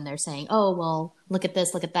out when they're saying, oh, well, look at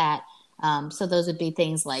this, look at that. So those would be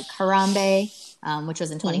things like Harambe, which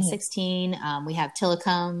was in 2016. We have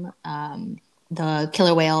Tilikum, the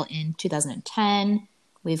killer whale in 2010.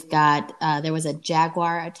 We've got, there was a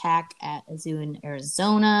jaguar attack at a zoo in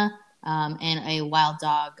Arizona, and a wild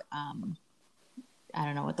dog, I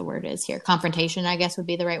don't know what the word is here, confrontation, I guess would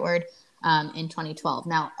be the right word, in 2012.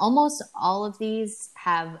 Now, almost all of these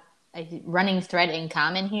have a running thread in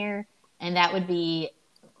common here, and that would be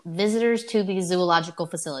visitors to these zoological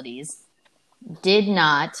facilities did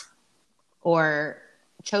not or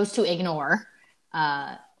chose to ignore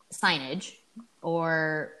signage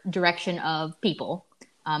or direction of people.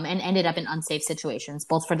 And ended up in unsafe situations,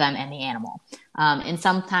 both for them and the animal. And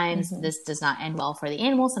sometimes this does not end well for the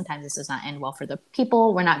animal. Sometimes this does not end well for the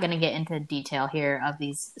people. We're not going to get into detail here of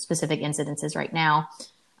these specific incidences right now.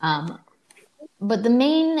 But the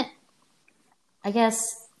main, I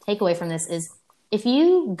guess, takeaway from this is if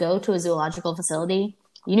you go to a zoological facility,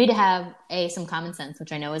 you need to have, some common sense,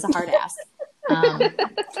 which I know is a hard ask. You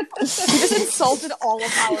just insulted all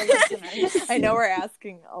of our listeners. I know we're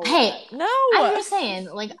asking a lot. Hey, no, I'm just saying,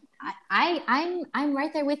 like, I'm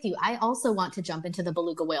right there with you. I also want to jump into the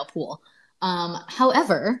beluga whale pool.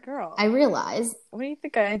 However, girl, I realize. What do you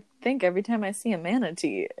think I think every time I see a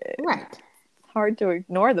manatee? Right. It's hard to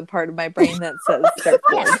ignore the part of my brain that says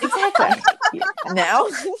surfboard. Yes, exactly. Now,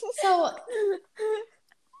 so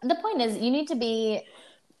the point is, you need to be,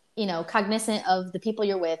 cognizant of the people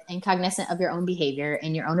you're with and cognizant of your own behavior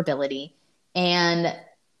and your own ability, and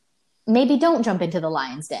maybe don't jump into the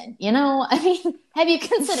lion's den. I mean, have you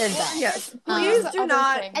considered that? Yes, please do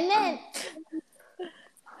not. And then,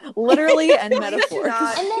 literally and metaphorically,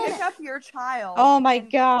 and then pick up your child. Oh my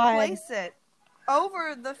god! Place it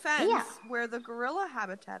over the fence where the gorilla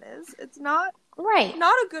habitat is. It's not right.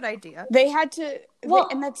 Not a good idea. They had to.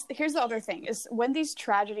 And here's the other thing: is when these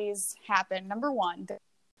tragedies happen. Number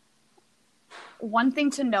one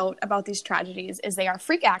thing to note about these tragedies is they are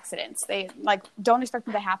freak accidents. They don't expect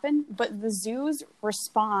them to happen, but the zoos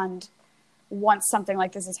respond once something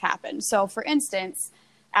like this has happened. So, for instance,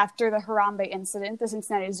 after the Harambe incident, the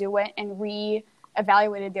Cincinnati Zoo went and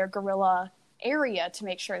re-evaluated their gorilla area to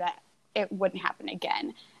make sure that it wouldn't happen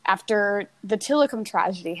again. After the Tilikum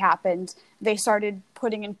tragedy happened, they started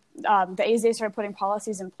putting in the AZA started putting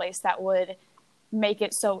policies in place that would make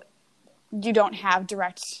it so you don't have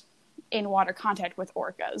direct in-water contact with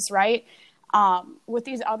orcas, right? With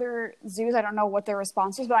these other zoos, I don't know what their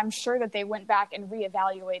response was, but I'm sure that they went back and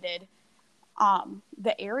reevaluated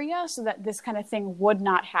the area so that this kind of thing would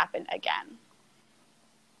not happen again.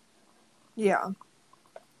 Yeah.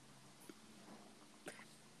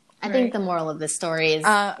 I think the moral of this story is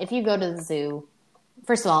if you go to the zoo,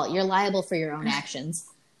 first of all, you're liable for your own actions.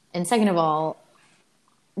 And second of all,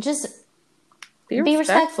 just be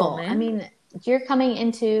respectful. Man. I mean, you're coming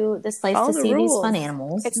into this place to see these fun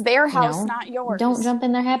animals. It's their house, not yours. Don't jump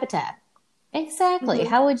in their habitat. Exactly. Mm-hmm.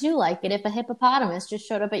 How would you like it if a hippopotamus just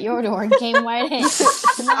showed up at your door and came right in?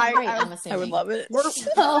 Not great, I'm assuming. I would love it.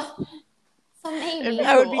 So maybe.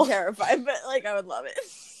 I would be terrified, but I would love it.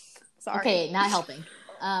 Sorry. Okay, not helping.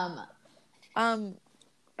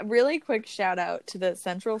 A really quick shout out to the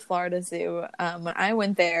Central Florida Zoo. When I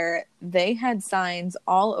went there, they had signs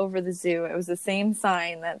all over the zoo. It was the same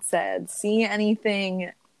sign that said, see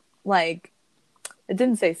anything, it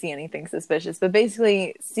didn't say see anything suspicious, but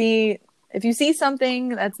basically if you see something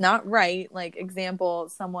that's not right, example,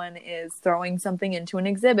 someone is throwing something into an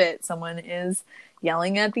exhibit, someone is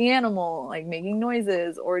yelling at the animal, making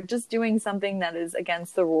noises, or just doing something that is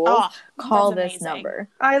against the rules, call this number.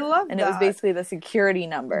 I love that. And it was basically the security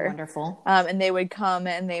number. Wonderful. And they would come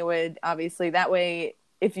and they would obviously, that way,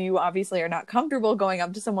 if you obviously are not comfortable going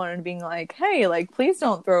up to someone and being like, hey, please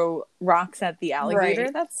don't throw rocks at the alligator.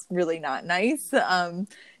 Right. That's really not nice.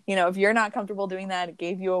 If you're not comfortable doing that, it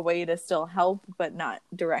gave you a way to still help, but not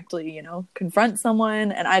directly, confront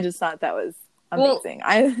someone. And I just thought that was amazing.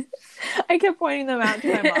 Well, I kept pointing them out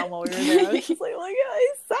to my mom while we were there. I was just like,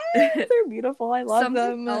 yeah, they're beautiful. I love them.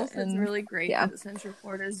 Something else that's really great that the Central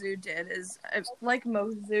Florida Zoo did is, like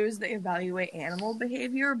most zoos, they evaluate animal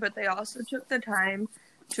behavior, but they also took the time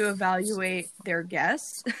to evaluate their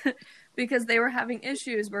guests because they were having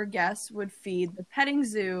issues where guests would feed the petting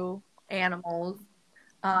zoo animals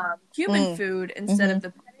human food instead of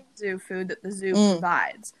the petting zoo food that the zoo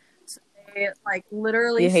provides. So they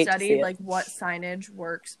literally studied what signage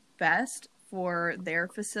works best for their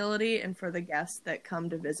facility and for the guests that come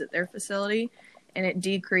to visit their facility, and it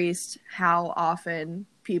decreased how often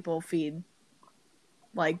people feed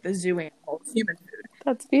like the zoo animals human food.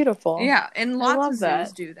 That's beautiful. Yeah, and lots of zoos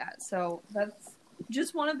that. do that. So that's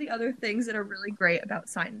just one of the other things that are really great about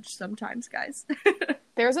signage sometimes, guys.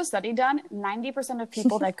 There's a study done. 90% of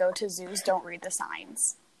people that go to zoos don't read the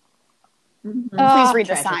signs. Mm-hmm. Please read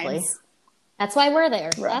the Tragically. signs. That's why we're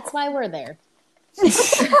there. Right. That's why we're there.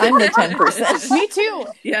 I'm the 10%. Me too.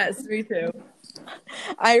 Yes, me too.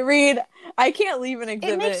 I can't leave an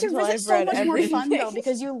exhibit It makes your until visit I've so read much more fun everything. though,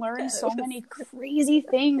 because you learn so many crazy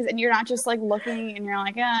things, and you're not just like looking and you're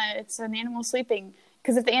like, it's an animal sleeping.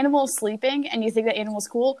 Because if the animal is sleeping and you think that animal's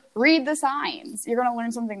cool, read the signs. You're gonna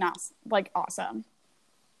learn something that's like awesome.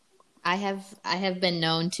 I have been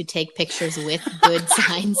known to take pictures with good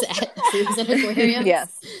signs at zoos and aquariums.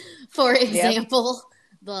 Yes. For example,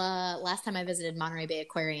 the last time I visited Monterey Bay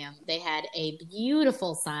Aquarium, they had a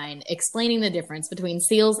beautiful sign explaining the difference between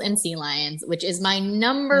seals and sea lions, which is my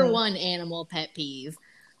number one animal pet peeve,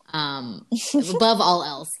 above all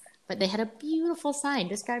else. But they had a beautiful sign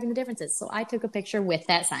describing the differences. So I took a picture with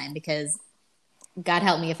that sign because God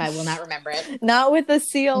help me if I will not remember it. Not with the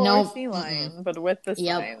seal or Nope. sea lion, but with the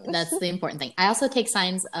Yep, signs. that's the important thing. I also take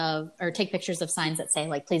take pictures of signs that say,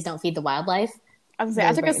 like, please don't feed the wildlife. I was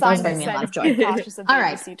I took a those sign bring that me a lot said, of joy. "Be cautious of All baby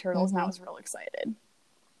right. sea turtles," and I was real excited.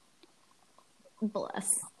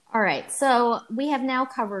 Bless. All right, so we have now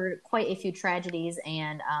covered quite a few tragedies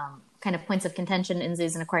and kind of points of contention in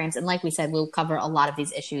zoos and aquariums. And like we said, we'll cover a lot of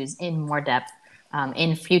these issues in more depth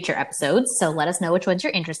in future episodes. So let us know which ones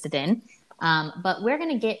you're interested in. But we're going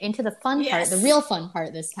to get into the fun part, the real fun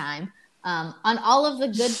part this time, on all of the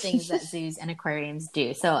good things that zoos and aquariums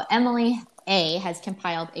do. So Emily A. has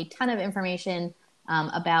compiled a ton of information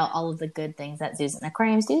about all of the good things that zoos and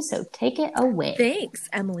aquariums do. So take it away. Thanks,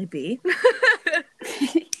 Emily B.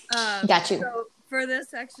 Got you. So for this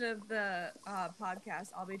section of the podcast,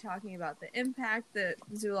 I'll be talking about the impact that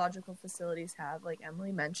zoological facilities have, like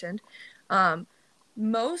Emily mentioned.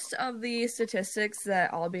 Most of the statistics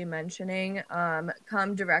that I'll be mentioning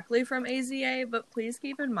come directly from AZA, but please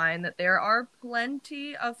keep in mind that there are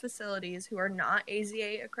plenty of facilities who are not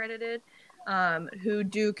AZA accredited who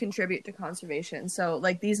do contribute to conservation. So,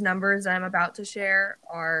 like, these numbers I'm about to share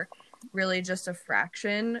are really just a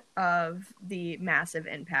fraction of the massive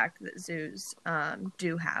impact that zoos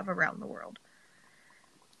do have around the world.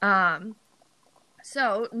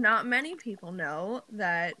 So not many people know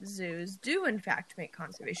that zoos do in fact make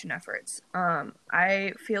conservation efforts.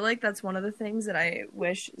 I feel like that's one of the things that I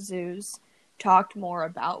wish zoos talked more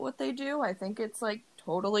about what they do. I think it's like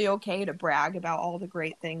totally okay to brag about all the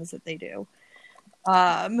great things that they do.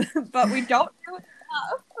 But we don't do it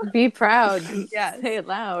enough. Be proud. Yes. Say it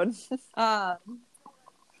loud.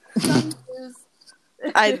 Some zoos,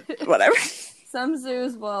 Whatever. some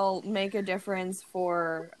zoos will make a difference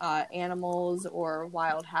for animals or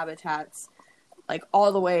wild habitats, like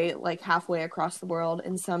all the way, like halfway across the world,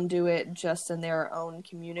 and some do it just in their own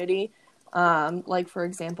community. Like, for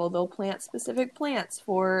example, they'll plant specific plants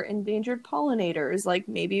for endangered pollinators, like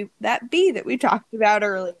maybe that bee that we talked about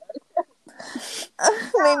earlier.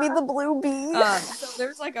 Maybe the blue bee. So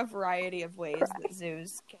there's like a variety of ways that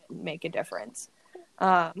zoos can make a difference.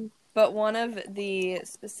 But one of the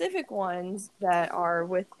specific ones that are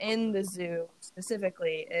within the zoo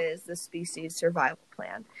specifically is the Species Survival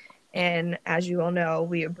Plan. And as you all know,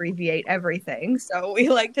 we abbreviate everything, so we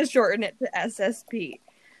like to shorten it to SSP.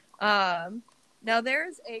 Now,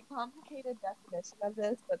 there's a complicated definition of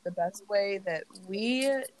this, but the best way that we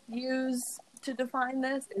use to define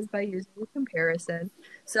this is by using a comparison.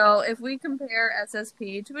 So if we compare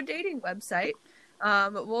SSP to a dating website,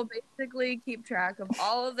 we'll basically keep track of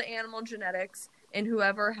all of the animal genetics, and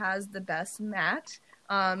whoever has the best match,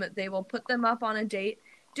 they will put them up on a date,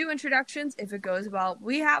 do introductions. If it goes well,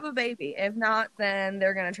 we have a baby. If not, then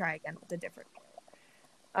they're going to try again with a different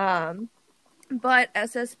kid. But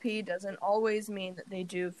SSP doesn't always mean that they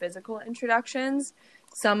do physical introductions.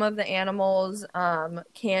 Some of the animals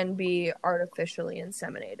can be artificially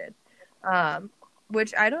inseminated,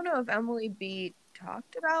 which I don't know if Emily B.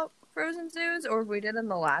 talked about frozen zoos or if we did in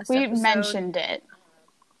the last episode. We mentioned it.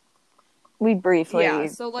 We briefly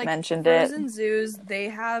frozen mentioned it. Frozen zoos, they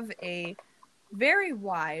have a very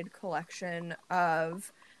wide collection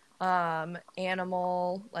of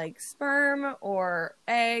animal, like sperm or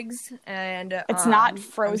eggs, and it's not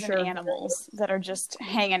frozen animals that are just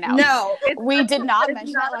hanging out. No, we did not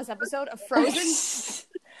mention that last episode. A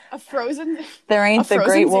frozen. There ain't the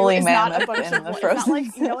great woolly mammoth in in the It's not frozen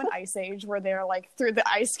like, you know, in Ice Age where they're like through the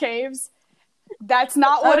ice caves. That's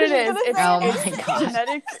not what it is. It's, Oh it's my God.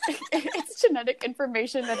 genetic. It's genetic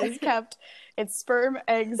information that is kept. It's sperm,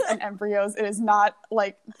 eggs, and embryos. It is not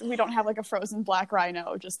like we don't have like a frozen black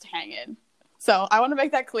rhino just hanging. So I want to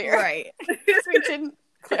make that clear. Right. Because we didn't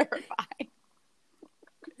clarify.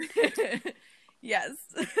 Yes.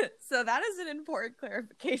 So that is an important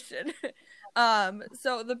clarification.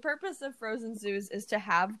 So the purpose of frozen zoos is to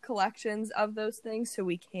have collections of those things so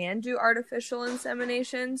we can do artificial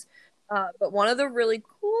inseminations. But one of the really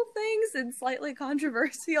cool things and slightly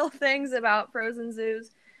controversial things about frozen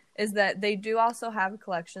zoos is that they do also have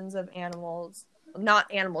collections of animals,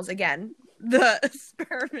 not animals, again, the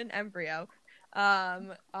sperm and embryo,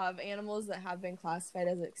 of animals that have been classified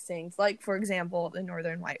as extinct, like, for example, the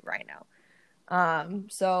northern white rhino.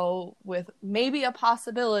 So with maybe a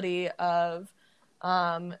possibility of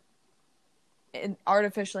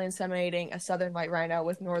artificially inseminating a southern white rhino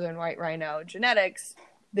with northern white rhino genetics,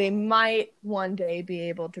 they might one day be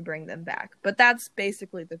able to bring them back. But that's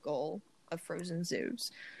basically the goal of frozen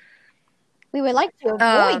zoos. We would like to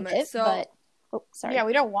avoid it, but... Oh, sorry. Yeah,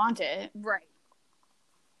 we don't want it. Right.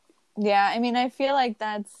 Yeah, I mean, I feel like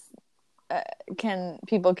that's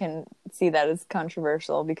people can see that as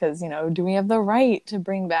controversial because, you know, do we have the right to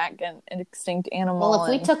bring back an extinct animal? Well, if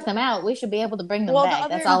we took them out, we should be able to bring them back.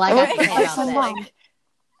 That's all I got to say about that. Like,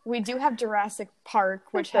 we do have Jurassic Park,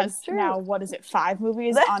 which has now, what is it, 5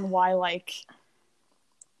 movies on why, like...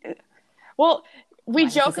 Well, we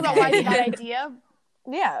joke about why it's a bad idea.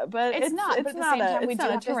 Yeah, but it's not. But at the same time, we do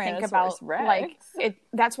have to think about like it.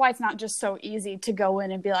 That's why it's not just so easy to go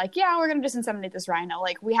in and be like, "Yeah, we're going to disinseminate this rhino."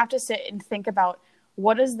 Like, we have to sit and think about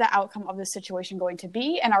what is the outcome of this situation going to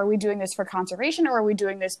be, and are we doing this for conservation, or are we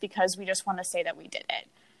doing this because we just want to say that we did it,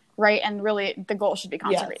 right? And really, the goal should be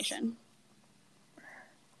conservation. Yes.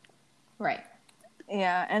 Right.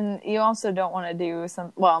 Yeah, and you also don't want to do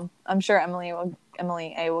some. Well, I'm sure Emily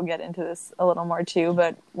A will get into this a little more too,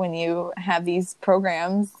 but when you have these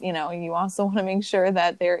programs, you know, you also want to make sure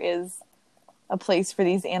that there is a place for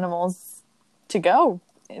these animals to go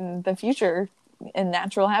in the future in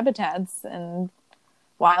natural habitats and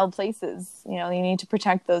wild places. You know, you need to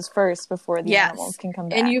protect those first before the animals can come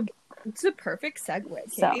back. And it's a perfect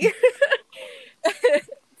segue, Katie.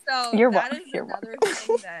 So you're that welcome. is another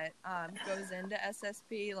thing that goes into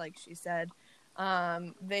SSP, like she said.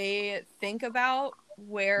 They think about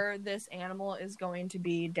where this animal is going to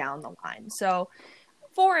be down the line. So,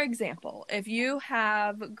 for example, if you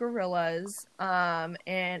have gorillas and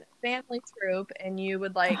a family troop and you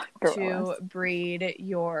would like to breed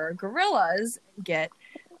your gorillas and get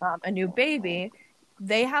a new baby,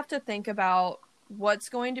 they have to think about what's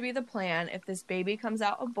going to be the plan if this baby comes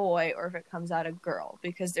out a boy or if it comes out a girl,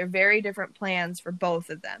 because they're very different plans for both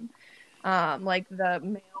of them. Like the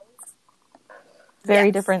males,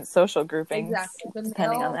 very different social groupings. Exactly.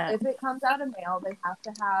 Depending on that. If it comes out a male, they have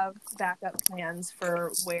to have backup plans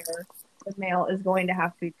for where the male is going to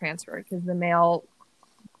have to be transferred, because the male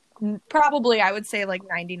probably, I would say like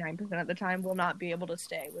 99% of the time, will not be able to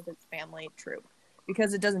stay with its family troop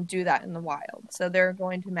because it doesn't do that in the wild. So they're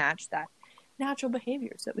going to match that natural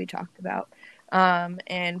behaviors that we talked about,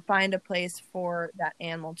 and find a place for that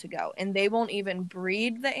animal to go. And they won't even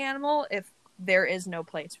breed the animal if there is no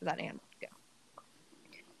place for that animal to go.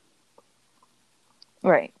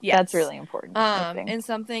 Right. Yes. That's really important. And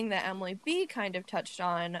something that Emily B kind of touched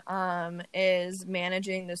on is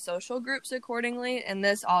managing the social groups accordingly. And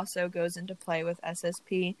this also goes into play with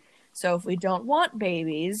SSP. So if we don't want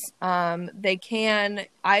babies, they can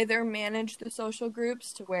either manage the social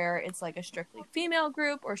groups to where it's like a strictly female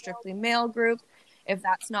group or strictly male group. If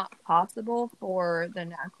that's not possible for the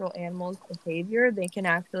natural animal's behavior, they can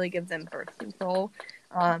actually give them birth control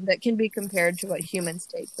that can be compared to what humans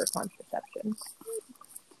take for contraception.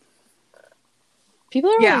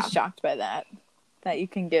 People are really shocked by that you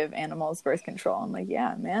can give animals birth control. I'm like,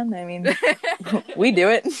 yeah, man. I mean, we do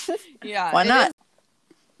it. Yeah. Why not?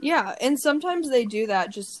 Yeah, and sometimes they do that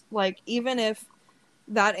just, like, even if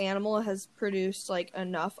that animal has produced, like,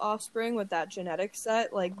 enough offspring with that genetic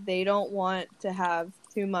set, like, they don't want to have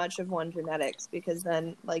too much of one genetics, because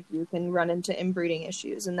then, like, you can run into inbreeding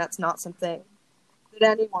issues, and that's not something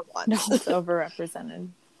that anyone wants. No, it's overrepresented.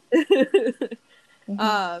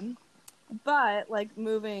 But, like,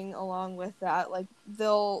 moving along with that, like,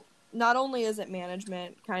 they'll, not only is it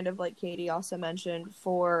management, kind of like Katie also mentioned,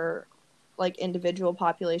 for like individual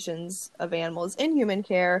populations of animals in human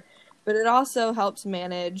care, but it also helps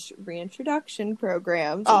manage reintroduction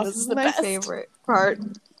programs. Oh, this is my favorite part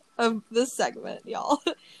of this segment, y'all.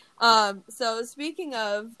 So speaking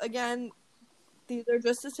of, again, these are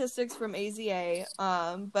just statistics from AZA,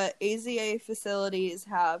 but AZA facilities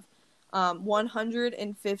have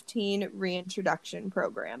 115 reintroduction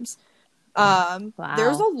programs. Wow.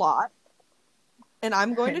 There's a lot. And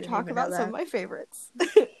I'm going to talk about some of my favorites.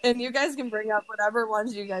 And you guys can bring up whatever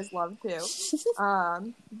ones you guys love too.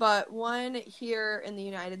 But one here in the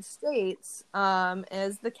United States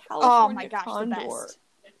is the California condor. The best.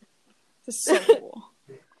 This is so cool.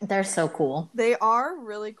 They're so cool. They are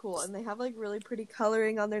really cool, and they have like really pretty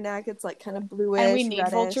coloring on their neck. It's like kind of bluish, and we need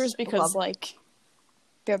reddish. vultures because like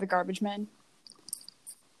they're the garbage men.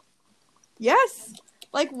 Yes.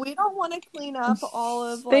 Like, we don't want to clean up all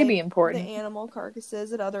of They be like, important. the animal carcasses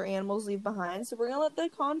that other animals leave behind, so we're going to let the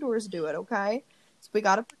condors do it, okay? So we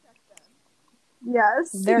got to protect them.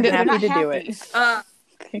 Yes. They're happy to do it.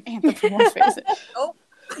 Anthropomorphize it. Oh.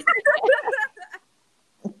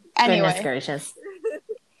 Anyway. Goodness gracious.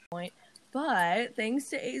 But thanks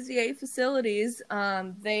to AZA facilities,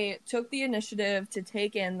 they took the initiative to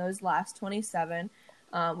take in those last 27,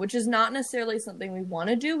 which is not necessarily something we want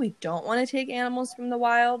to do. We don't want to take animals from the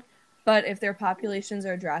wild, but if their populations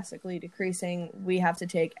are drastically decreasing, we have to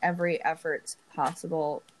take every effort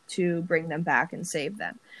possible to bring them back and save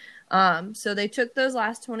them. So they took those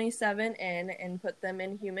last 27 in and put them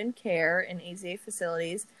in human care in AZA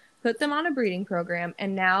facilities, put them on a breeding program,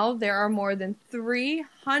 and now there are more than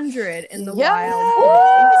 300 in the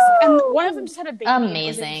wild. And one of them just had a baby. Amazing. It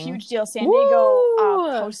was a huge deal. San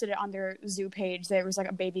Diego posted it on their zoo page. There was like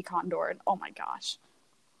a baby condor. And, oh my gosh.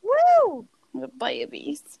 Woo! The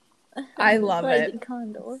babies. I love Baby it.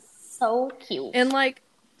 condor. So cute. And like,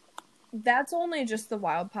 that's only just the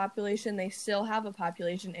wild population. They still have a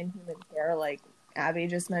population in human care, like Abby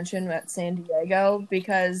just mentioned at San Diego,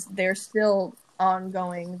 because they're still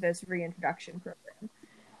ongoing this reintroduction program.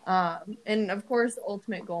 And of course, the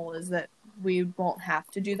ultimate goal is that we won't have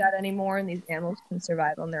to do that anymore and these animals can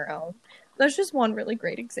survive on their own. That's just one really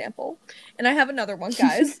great example. And I have another one,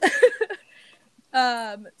 guys.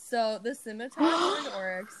 So the scimitar horned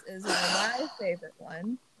oryx is one of my favorite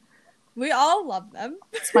ones. We all love them.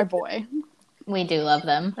 It's my boy. We do love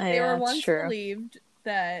them. They were once believed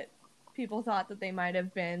that people thought that they might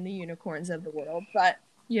have been the unicorns of the world, but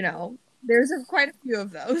you know, there's quite a few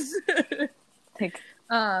of those.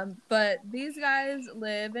 But these guys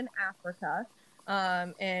live in Africa,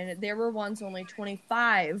 and there were once only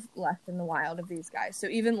 25 left in the wild of these guys, so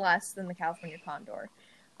even less than the California condor.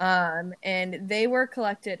 And they were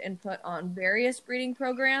collected and put on various breeding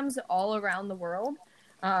programs all around the world.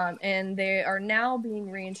 And they are now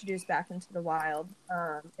being reintroduced back into the wild.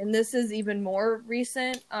 And this is even more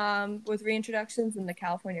recent with reintroductions in the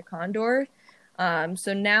California condor.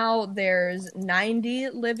 So now there's 90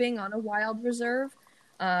 living on a wild reserve.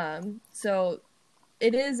 So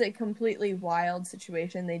it is a completely wild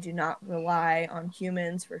situation. They do not rely on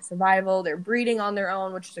humans for survival. They're breeding on their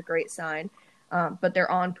own, which is a great sign. But they're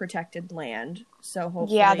on protected land. So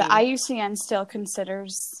hopefully... Yeah, the IUCN still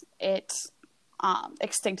considers it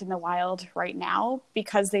extinct in the wild right now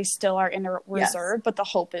because they still are in a reserve. Yes. But the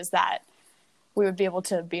hope is that we would be able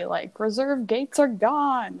to be like, reserve gates are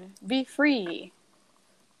gone. Be free.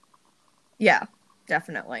 Yeah,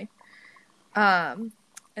 definitely. And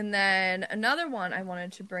then another one I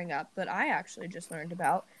wanted to bring up that I actually just learned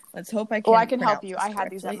about. Let's hope I can. Well, I can help you. I had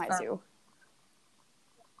these at my zoo.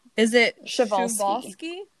 Is it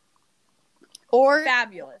Przewalski? Or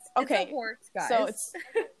fabulous? Okay, it's a horse, guys. So it's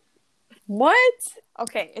what?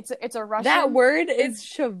 Okay, it's a Russian. That word is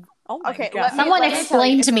Oh my god! Someone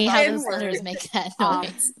explain to me how those letters make that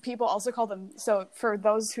noise. People also call them. So for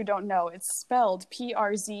those who don't know, it's spelled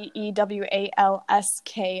Przewalski,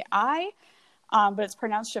 but it's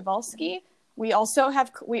pronounced Przewalski. We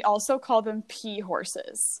also call them pea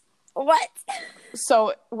horses. What?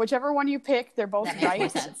 So whichever one you pick, they're both right.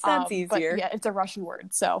 Sounds easier. But yeah, it's a Russian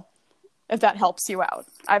word. So if that helps you out,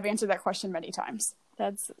 I've answered that question many times.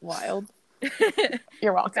 That's wild.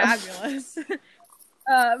 You're welcome. Fabulous.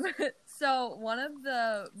 So one of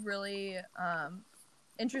the really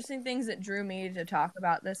interesting things that drew me to talk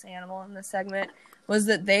about this animal in this segment was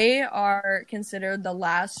that they are considered the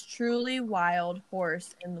last truly wild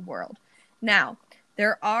horse in the world. Now,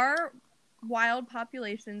 there are wild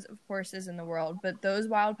populations of horses in the world, but those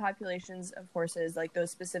wild populations of horses, like those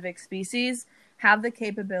specific species, have the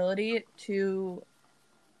capability to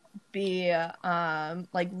be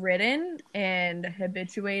like ridden and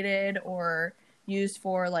habituated or used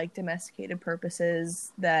for like domesticated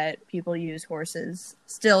purposes that people use horses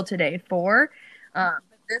still today for. But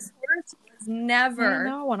this horse was never.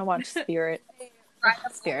 I want to watch Spirit.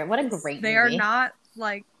 Spirit, what a great movie. They are not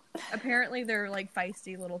like. Apparently, they're like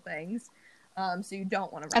feisty little things. So you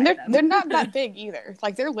don't want to ride them. And they're not that big either.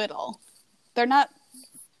 Like they're little. They're not.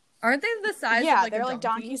 Aren't they the size Yeah, of like they're a like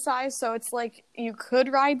donkey? donkey size, so it's like you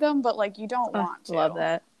could ride them, but like you don't want to. Love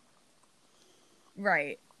that.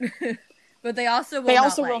 Right. But they also will They not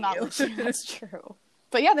also let will not you. let you. That's true.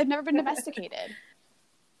 But yeah, they've never been domesticated.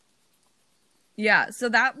 Yeah, so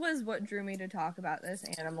that was what drew me to talk about this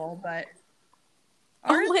animal, but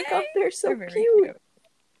Oh my god, they're so very cute.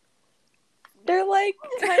 They're like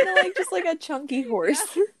kind of like just like a chunky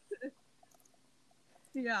horse.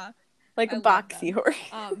 Yeah. Like I a love boxy horse.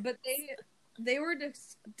 But they were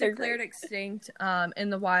declared extinct in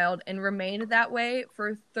the wild and remained that way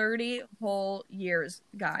for 30 whole years,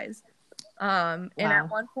 guys. And at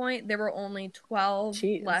one point there were only 12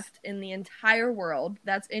 left in the entire world.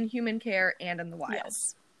 That's in human care and in the wild.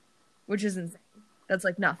 Yes. Which is insane. That's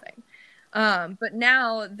like nothing. But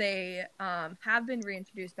now they have been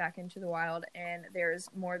reintroduced back into the wild, and there's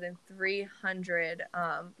more than 300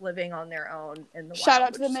 living on their own in the wild. Shout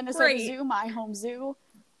out to the Minnesota Zoo, my home zoo.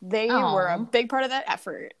 They were a big part of that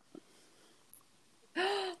effort.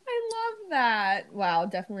 I love that. Wow,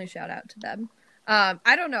 definitely shout out to them.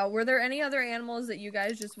 I don't know. Were there any other animals that you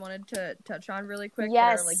guys just wanted to touch on really quick?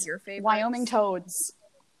 Yes, that are, like, your favorites? Wyoming toads.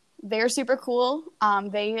 They're super cool.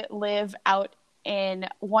 They live out in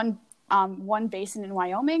one basin in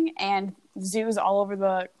Wyoming and zoos all over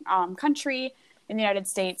the country in the United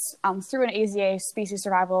States through an AZA species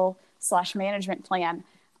survival / management plan.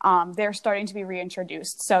 They're starting to be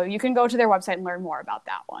reintroduced. So you can go to their website and learn more about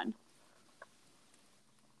that one.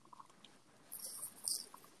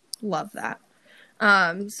 Love that.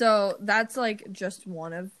 So that's like just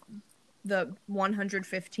one of the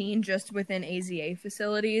 115 just within AZA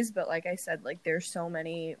facilities. But like I said, like there's so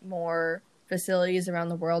many more facilities around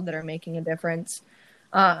the world that are making a difference.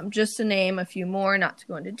 Just to name a few more, not to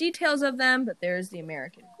go into details of them, but there's the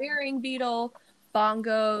American burying beetle,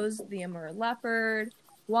 bongos, the Amur leopard,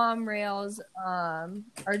 guam rails,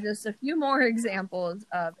 are just a few more examples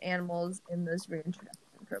of animals in those reintroduction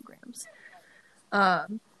programs.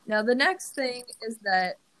 Now, the next thing is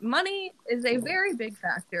that money is a very big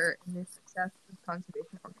factor in the success of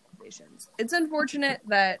conservation organizations. It's unfortunate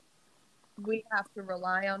that we have to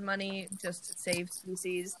rely on money just to save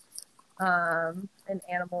species and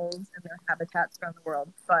animals and their habitats around the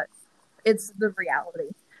world, but it's the reality.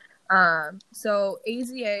 So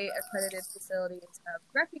AZA accredited facilities have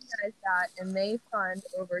recognized that, and they fund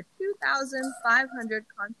over 2,500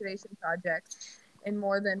 conservation projects in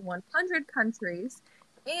more than 100 countries.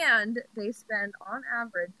 And they spend, on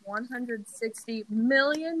average, $160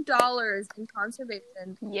 million in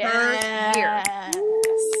conservation per year.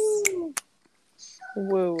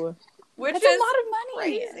 Woo. Which that's is a lot of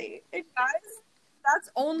money. Crazy. Guys,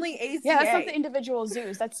 that's only AZA. Yeah, that's not the individual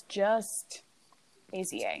zoos. That's just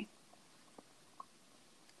AZA.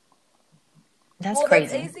 That's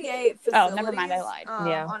crazy. That's AZA facilities. Oh, never mind. I lied.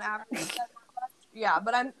 Yeah. On average. Yeah,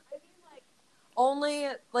 but I mean, like, only,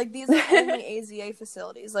 like, these are only AZA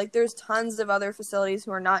facilities. Like, there's tons of other facilities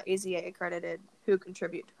who are not AZA accredited who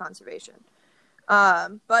contribute to conservation.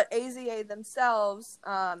 But AZA themselves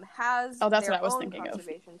has that's their what I was own thinking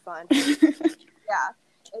conservation fund. Yeah.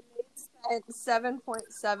 And they spent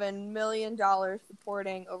 $7.7 million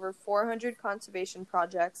supporting over 400 conservation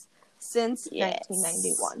projects since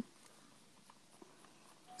 1991.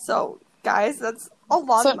 So, guys, that's a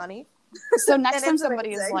lot of money. So next time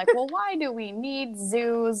somebody is like, well, why do we need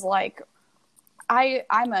zoos? Like,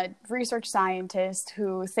 I'm a research scientist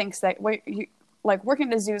who thinks that working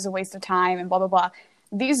at a zoo is a waste of time and blah, blah, blah.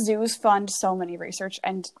 These zoos fund so many research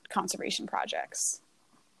and conservation projects.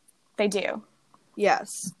 They do.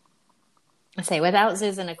 Yes. I say, without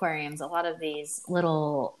zoos and aquariums, a lot of these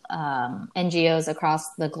little NGOs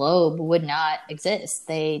across the globe would not exist.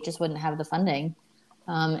 They just wouldn't have the funding.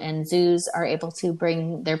 And zoos are able to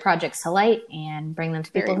bring their projects to light and bring them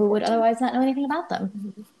to people who would otherwise not know anything about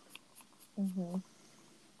them. Mm-hmm.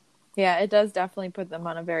 Yeah, it does definitely put them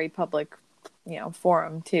on a very public,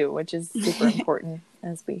 forum too, which is super important,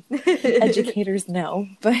 as we educators know.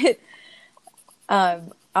 But I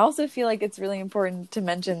also feel like it's really important to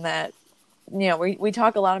mention that, we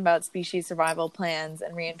talk a lot about species survival plans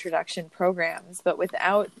and reintroduction programs, but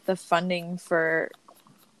without the funding for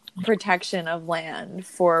protection of land,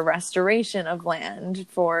 for restoration of land,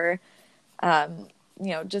 for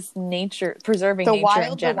just nature, preserving nature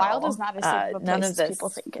in general. The wild is not as safe of a none place of this as people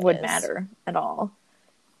think it would is. matter at all.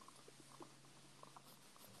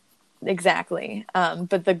 Exactly.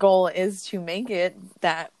 But the goal is to make it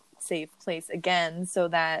that safe place again, so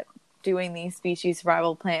that doing these species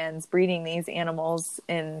survival plans, breeding these animals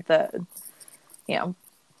in the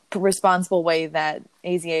responsible way that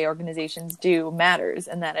AZA organizations do matters,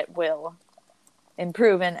 and that it will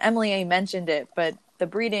improve. And Emily A mentioned it, but the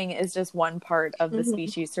breeding is just one part of the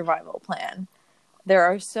species survival plan. There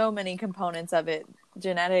are so many components of it.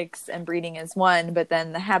 Genetics and breeding is one, but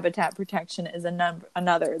then the habitat protection is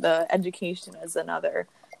another. The education is another.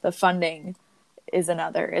 The funding is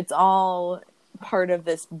another. It's all part of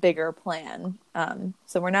this bigger plan.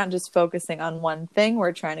 So we're not just focusing on one thing.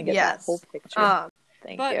 We're trying to get that whole picture.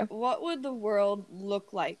 Thank you. But what would the world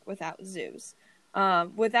look like without zoos?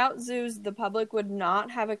 Without zoos, the public would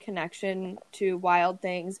not have a connection to wild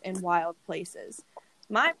things and wild places.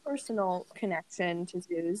 My personal connection to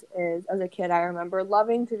zoos is, as a kid, I remember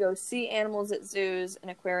loving to go see animals at zoos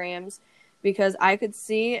and aquariums because I could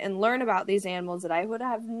see and learn about these animals that I would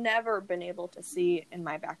have never been able to see in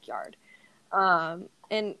my backyard.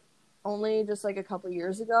 And only just like a couple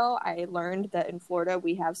years ago, I learned that in Florida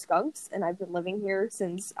we have skunks, and I've been living here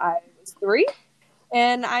since I was 3.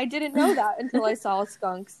 And I didn't know that until I saw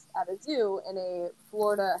skunks at a zoo in a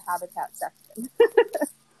Florida habitat section.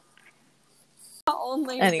 Not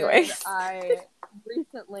only anyway, did I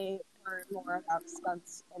recently learn more about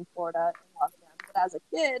skunks in Florida and love them, but as a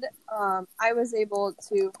kid, I was able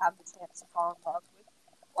to have the chance to fall in love with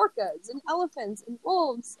orcas and elephants and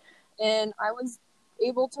wolves, and I was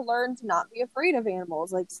able to learn to not be afraid of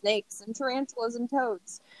animals like snakes and tarantulas and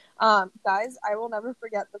toads. Guys, I will never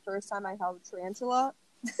forget the first time I held a tarantula.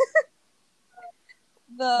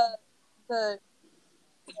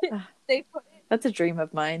 They put it, that's a dream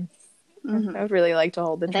of mine. I would really like to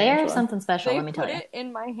hold the tarantula. They are something special, let me tell you. They put it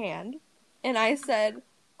in my hand, and I said,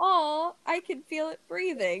 "Oh, I can feel it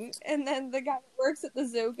breathing." And then the guy that works at the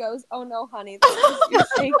zoo goes, "Oh no, honey, you're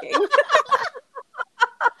shaking."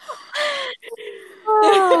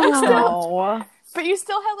 Oh. But you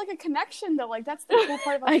still had like a connection though. Like that's the cool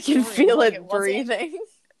part about the I can story. feel like, it breathing.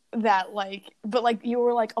 That like, but like you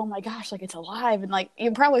were like, oh my gosh, like it's alive, and like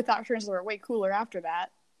you probably thought tarantulas were way cooler after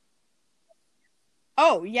that.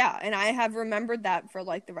 Oh yeah, and I have remembered that for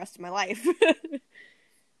like the rest of my life.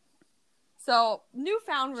 So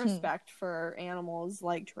newfound respect for animals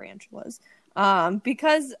like tarantulas,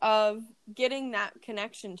 because of getting that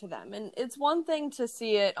connection to them. And it's one thing to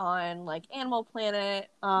see it on like Animal Planet,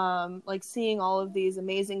 like seeing all of these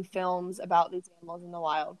amazing films about these animals in the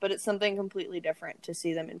wild, but it's something completely different to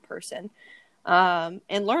see them in person, and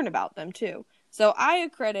learn about them too. So I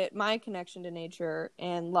accredit my connection to nature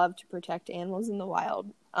and love to protect animals in the wild,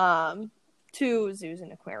 to zoos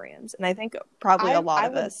and aquariums. And I think probably a lot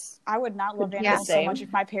of us. I would not love animals so much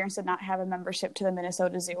if my parents did not have a membership to the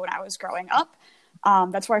Minnesota Zoo when I was growing up.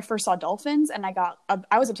 That's where I first saw dolphins, and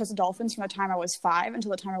I was obsessed with dolphins from the time I was 5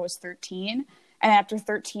 until the time I was 13. And after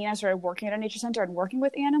 13, I started working at a nature center and working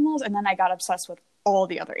with animals, and then I got obsessed with all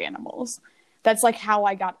the other animals. That's like how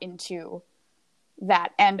I got into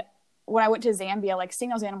that. And when I went to Zambia, like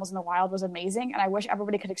seeing those animals in the wild was amazing, and I wish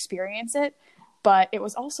everybody could experience it. But it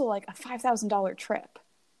was also like a $5,000 trip,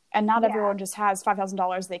 and not everyone just has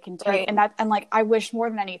 $5,000 they can take. Right. And like I wish more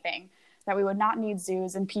than anything that we would not need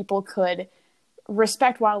zoos, and people could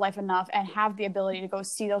respect wildlife enough and have the ability to go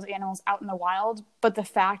see those animals out in the wild. But the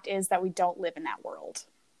fact is that we don't live in that world.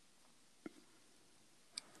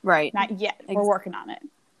 Right. Not yet. We're working on it.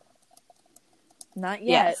 Not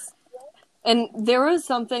yet. Yes. And there was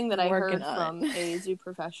something that I heard from a zoo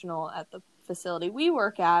professional at the facility we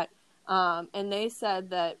work at, and they said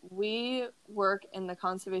that we work in the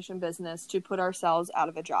conservation business to put ourselves out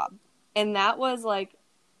of a job. And that was like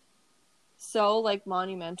so like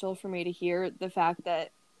monumental for me to hear, the fact that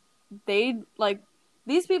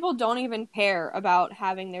these people don't even care about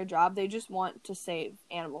having their job. They just want to save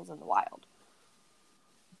animals in the wild,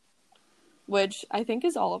 which I think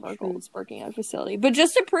is all of our goals working at a facility. But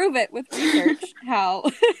just to prove it with research, how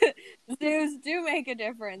zoos do make a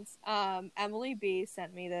difference. Emily B.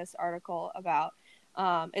 sent me this article about,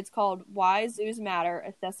 it's called Why Zoos Matter,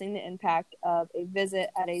 Assessing the Impact of a Visit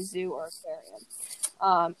at a Zoo or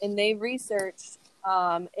Aquarium. And they researched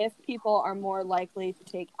if people are more likely to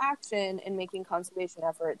take action in making conservation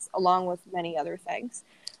efforts, along with many other things.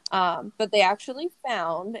 But they actually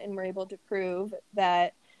found and were able to prove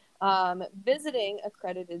that visiting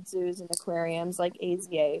accredited zoos and aquariums like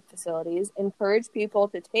AZA facilities encourage people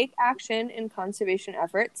to take action in conservation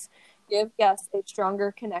efforts, give guests a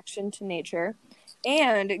stronger connection to nature,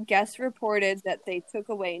 and guests reported that they took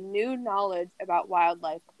away new knowledge about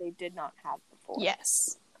wildlife that they did not have before.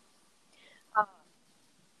 Yes.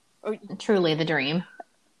 Truly the dream.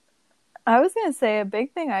 I was going to say a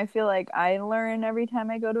big thing I feel like I learn every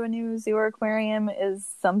time I go to a new zoo or aquarium is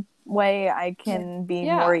some way I can be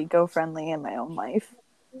more eco-friendly in my own life.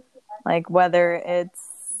 Like whether it's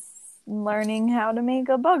learning how to make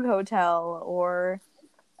a bug hotel or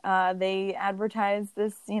They advertised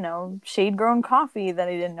this, shade-grown coffee that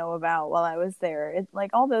I didn't know about while I was there.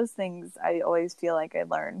 All those things I always feel like I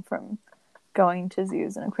learn from going to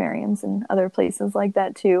zoos and aquariums and other places like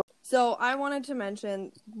that too. So I wanted to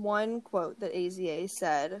mention one quote that AZA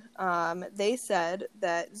said. They said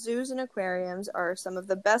that zoos and aquariums are some of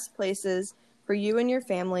the best places for you and your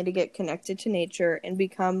family to get connected to nature and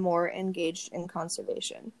become more engaged in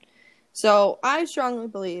conservation. So I strongly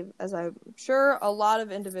believe, as I'm sure a lot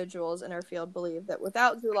of individuals in our field believe, that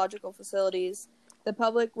without zoological facilities, the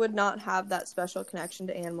public would not have that special connection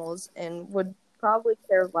to animals and would probably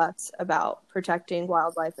care less about protecting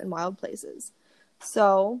wildlife and wild places.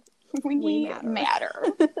 So we matter.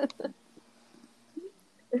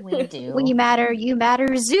 We do. We matter, you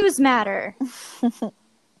matter, zoos matter.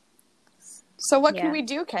 So what can we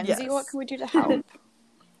do, Kenzie? Yes. What can we do to help?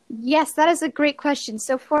 Yes, that is a great question.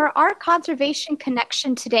 So for our conservation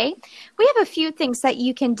connection today, we have a few things that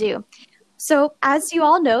you can do. So as you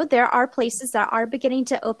all know, there are places that are beginning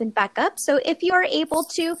to open back up. So if you are able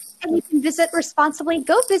to and you can visit responsibly,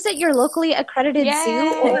 go visit your locally accredited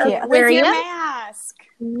zoo or aquarium. With your mask.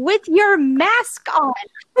 With your mask on.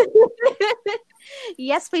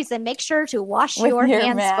 Yes, please. And make sure to wash your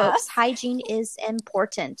hands, mask. folks. Hygiene is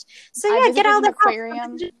important. So yeah, get out of the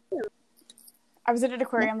aquarium. I was at an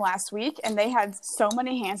aquarium last week, and they had so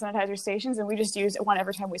many hand sanitizer stations, and we just used one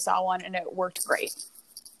every time we saw one, and it worked great.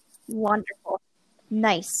 Wonderful.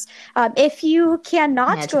 Nice. If you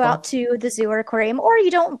cannot go out to the zoo or aquarium, or you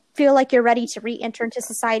don't feel like you're ready to re-enter into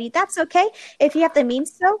society, that's okay. If you have the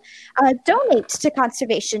means, donate to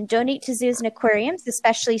conservation. Donate to zoos and aquariums,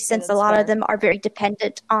 especially since a lot of them are very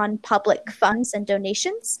dependent on public funds and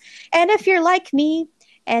donations. And if you're like me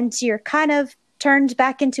and you're kind of turned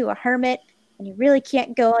back into a hermit and you really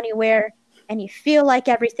can't go anywhere and you feel like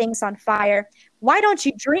everything's on fire, why don't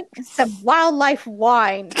you drink some wildlife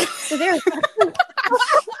wine? So there's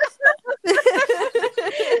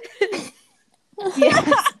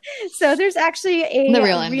yes. So there's actually a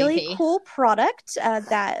really cool product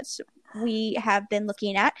that we have been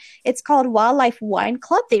looking at. It's called Wildlife Wine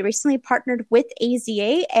Club. They recently partnered with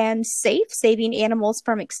AZA and SAFE, Saving Animals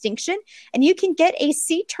from Extinction. And you can get a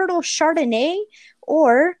sea turtle Chardonnay,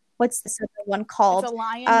 or what's this other one called? It's a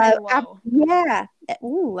Lion Merlot. Yeah.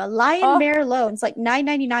 Ooh, a Lion Merlot. It's like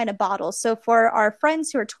 $9.99 a bottle. So for our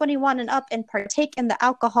friends who are 21 and up and partake in the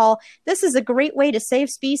alcohol, this is a great way to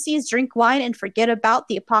save species, drink wine, and forget about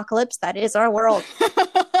the apocalypse that is our world.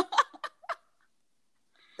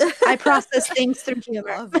 I process things through humor.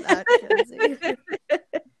 Love that, Kenzie.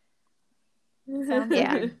 Sounds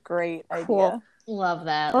like a great idea. Love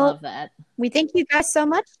that. Well, love that. We thank you guys so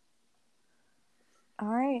much. All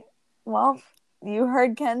right. Well, you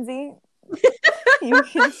heard Kenzie.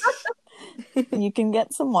 You can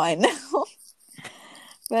get some wine now.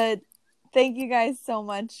 But thank you guys so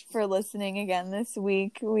much for listening again this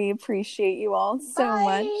week. We appreciate you all so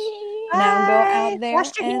much. Bye. Now go out there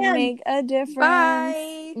Wash your and hands. make a difference.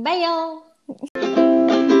 Bye. Bye,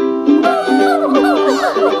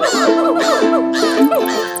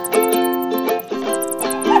 y'all.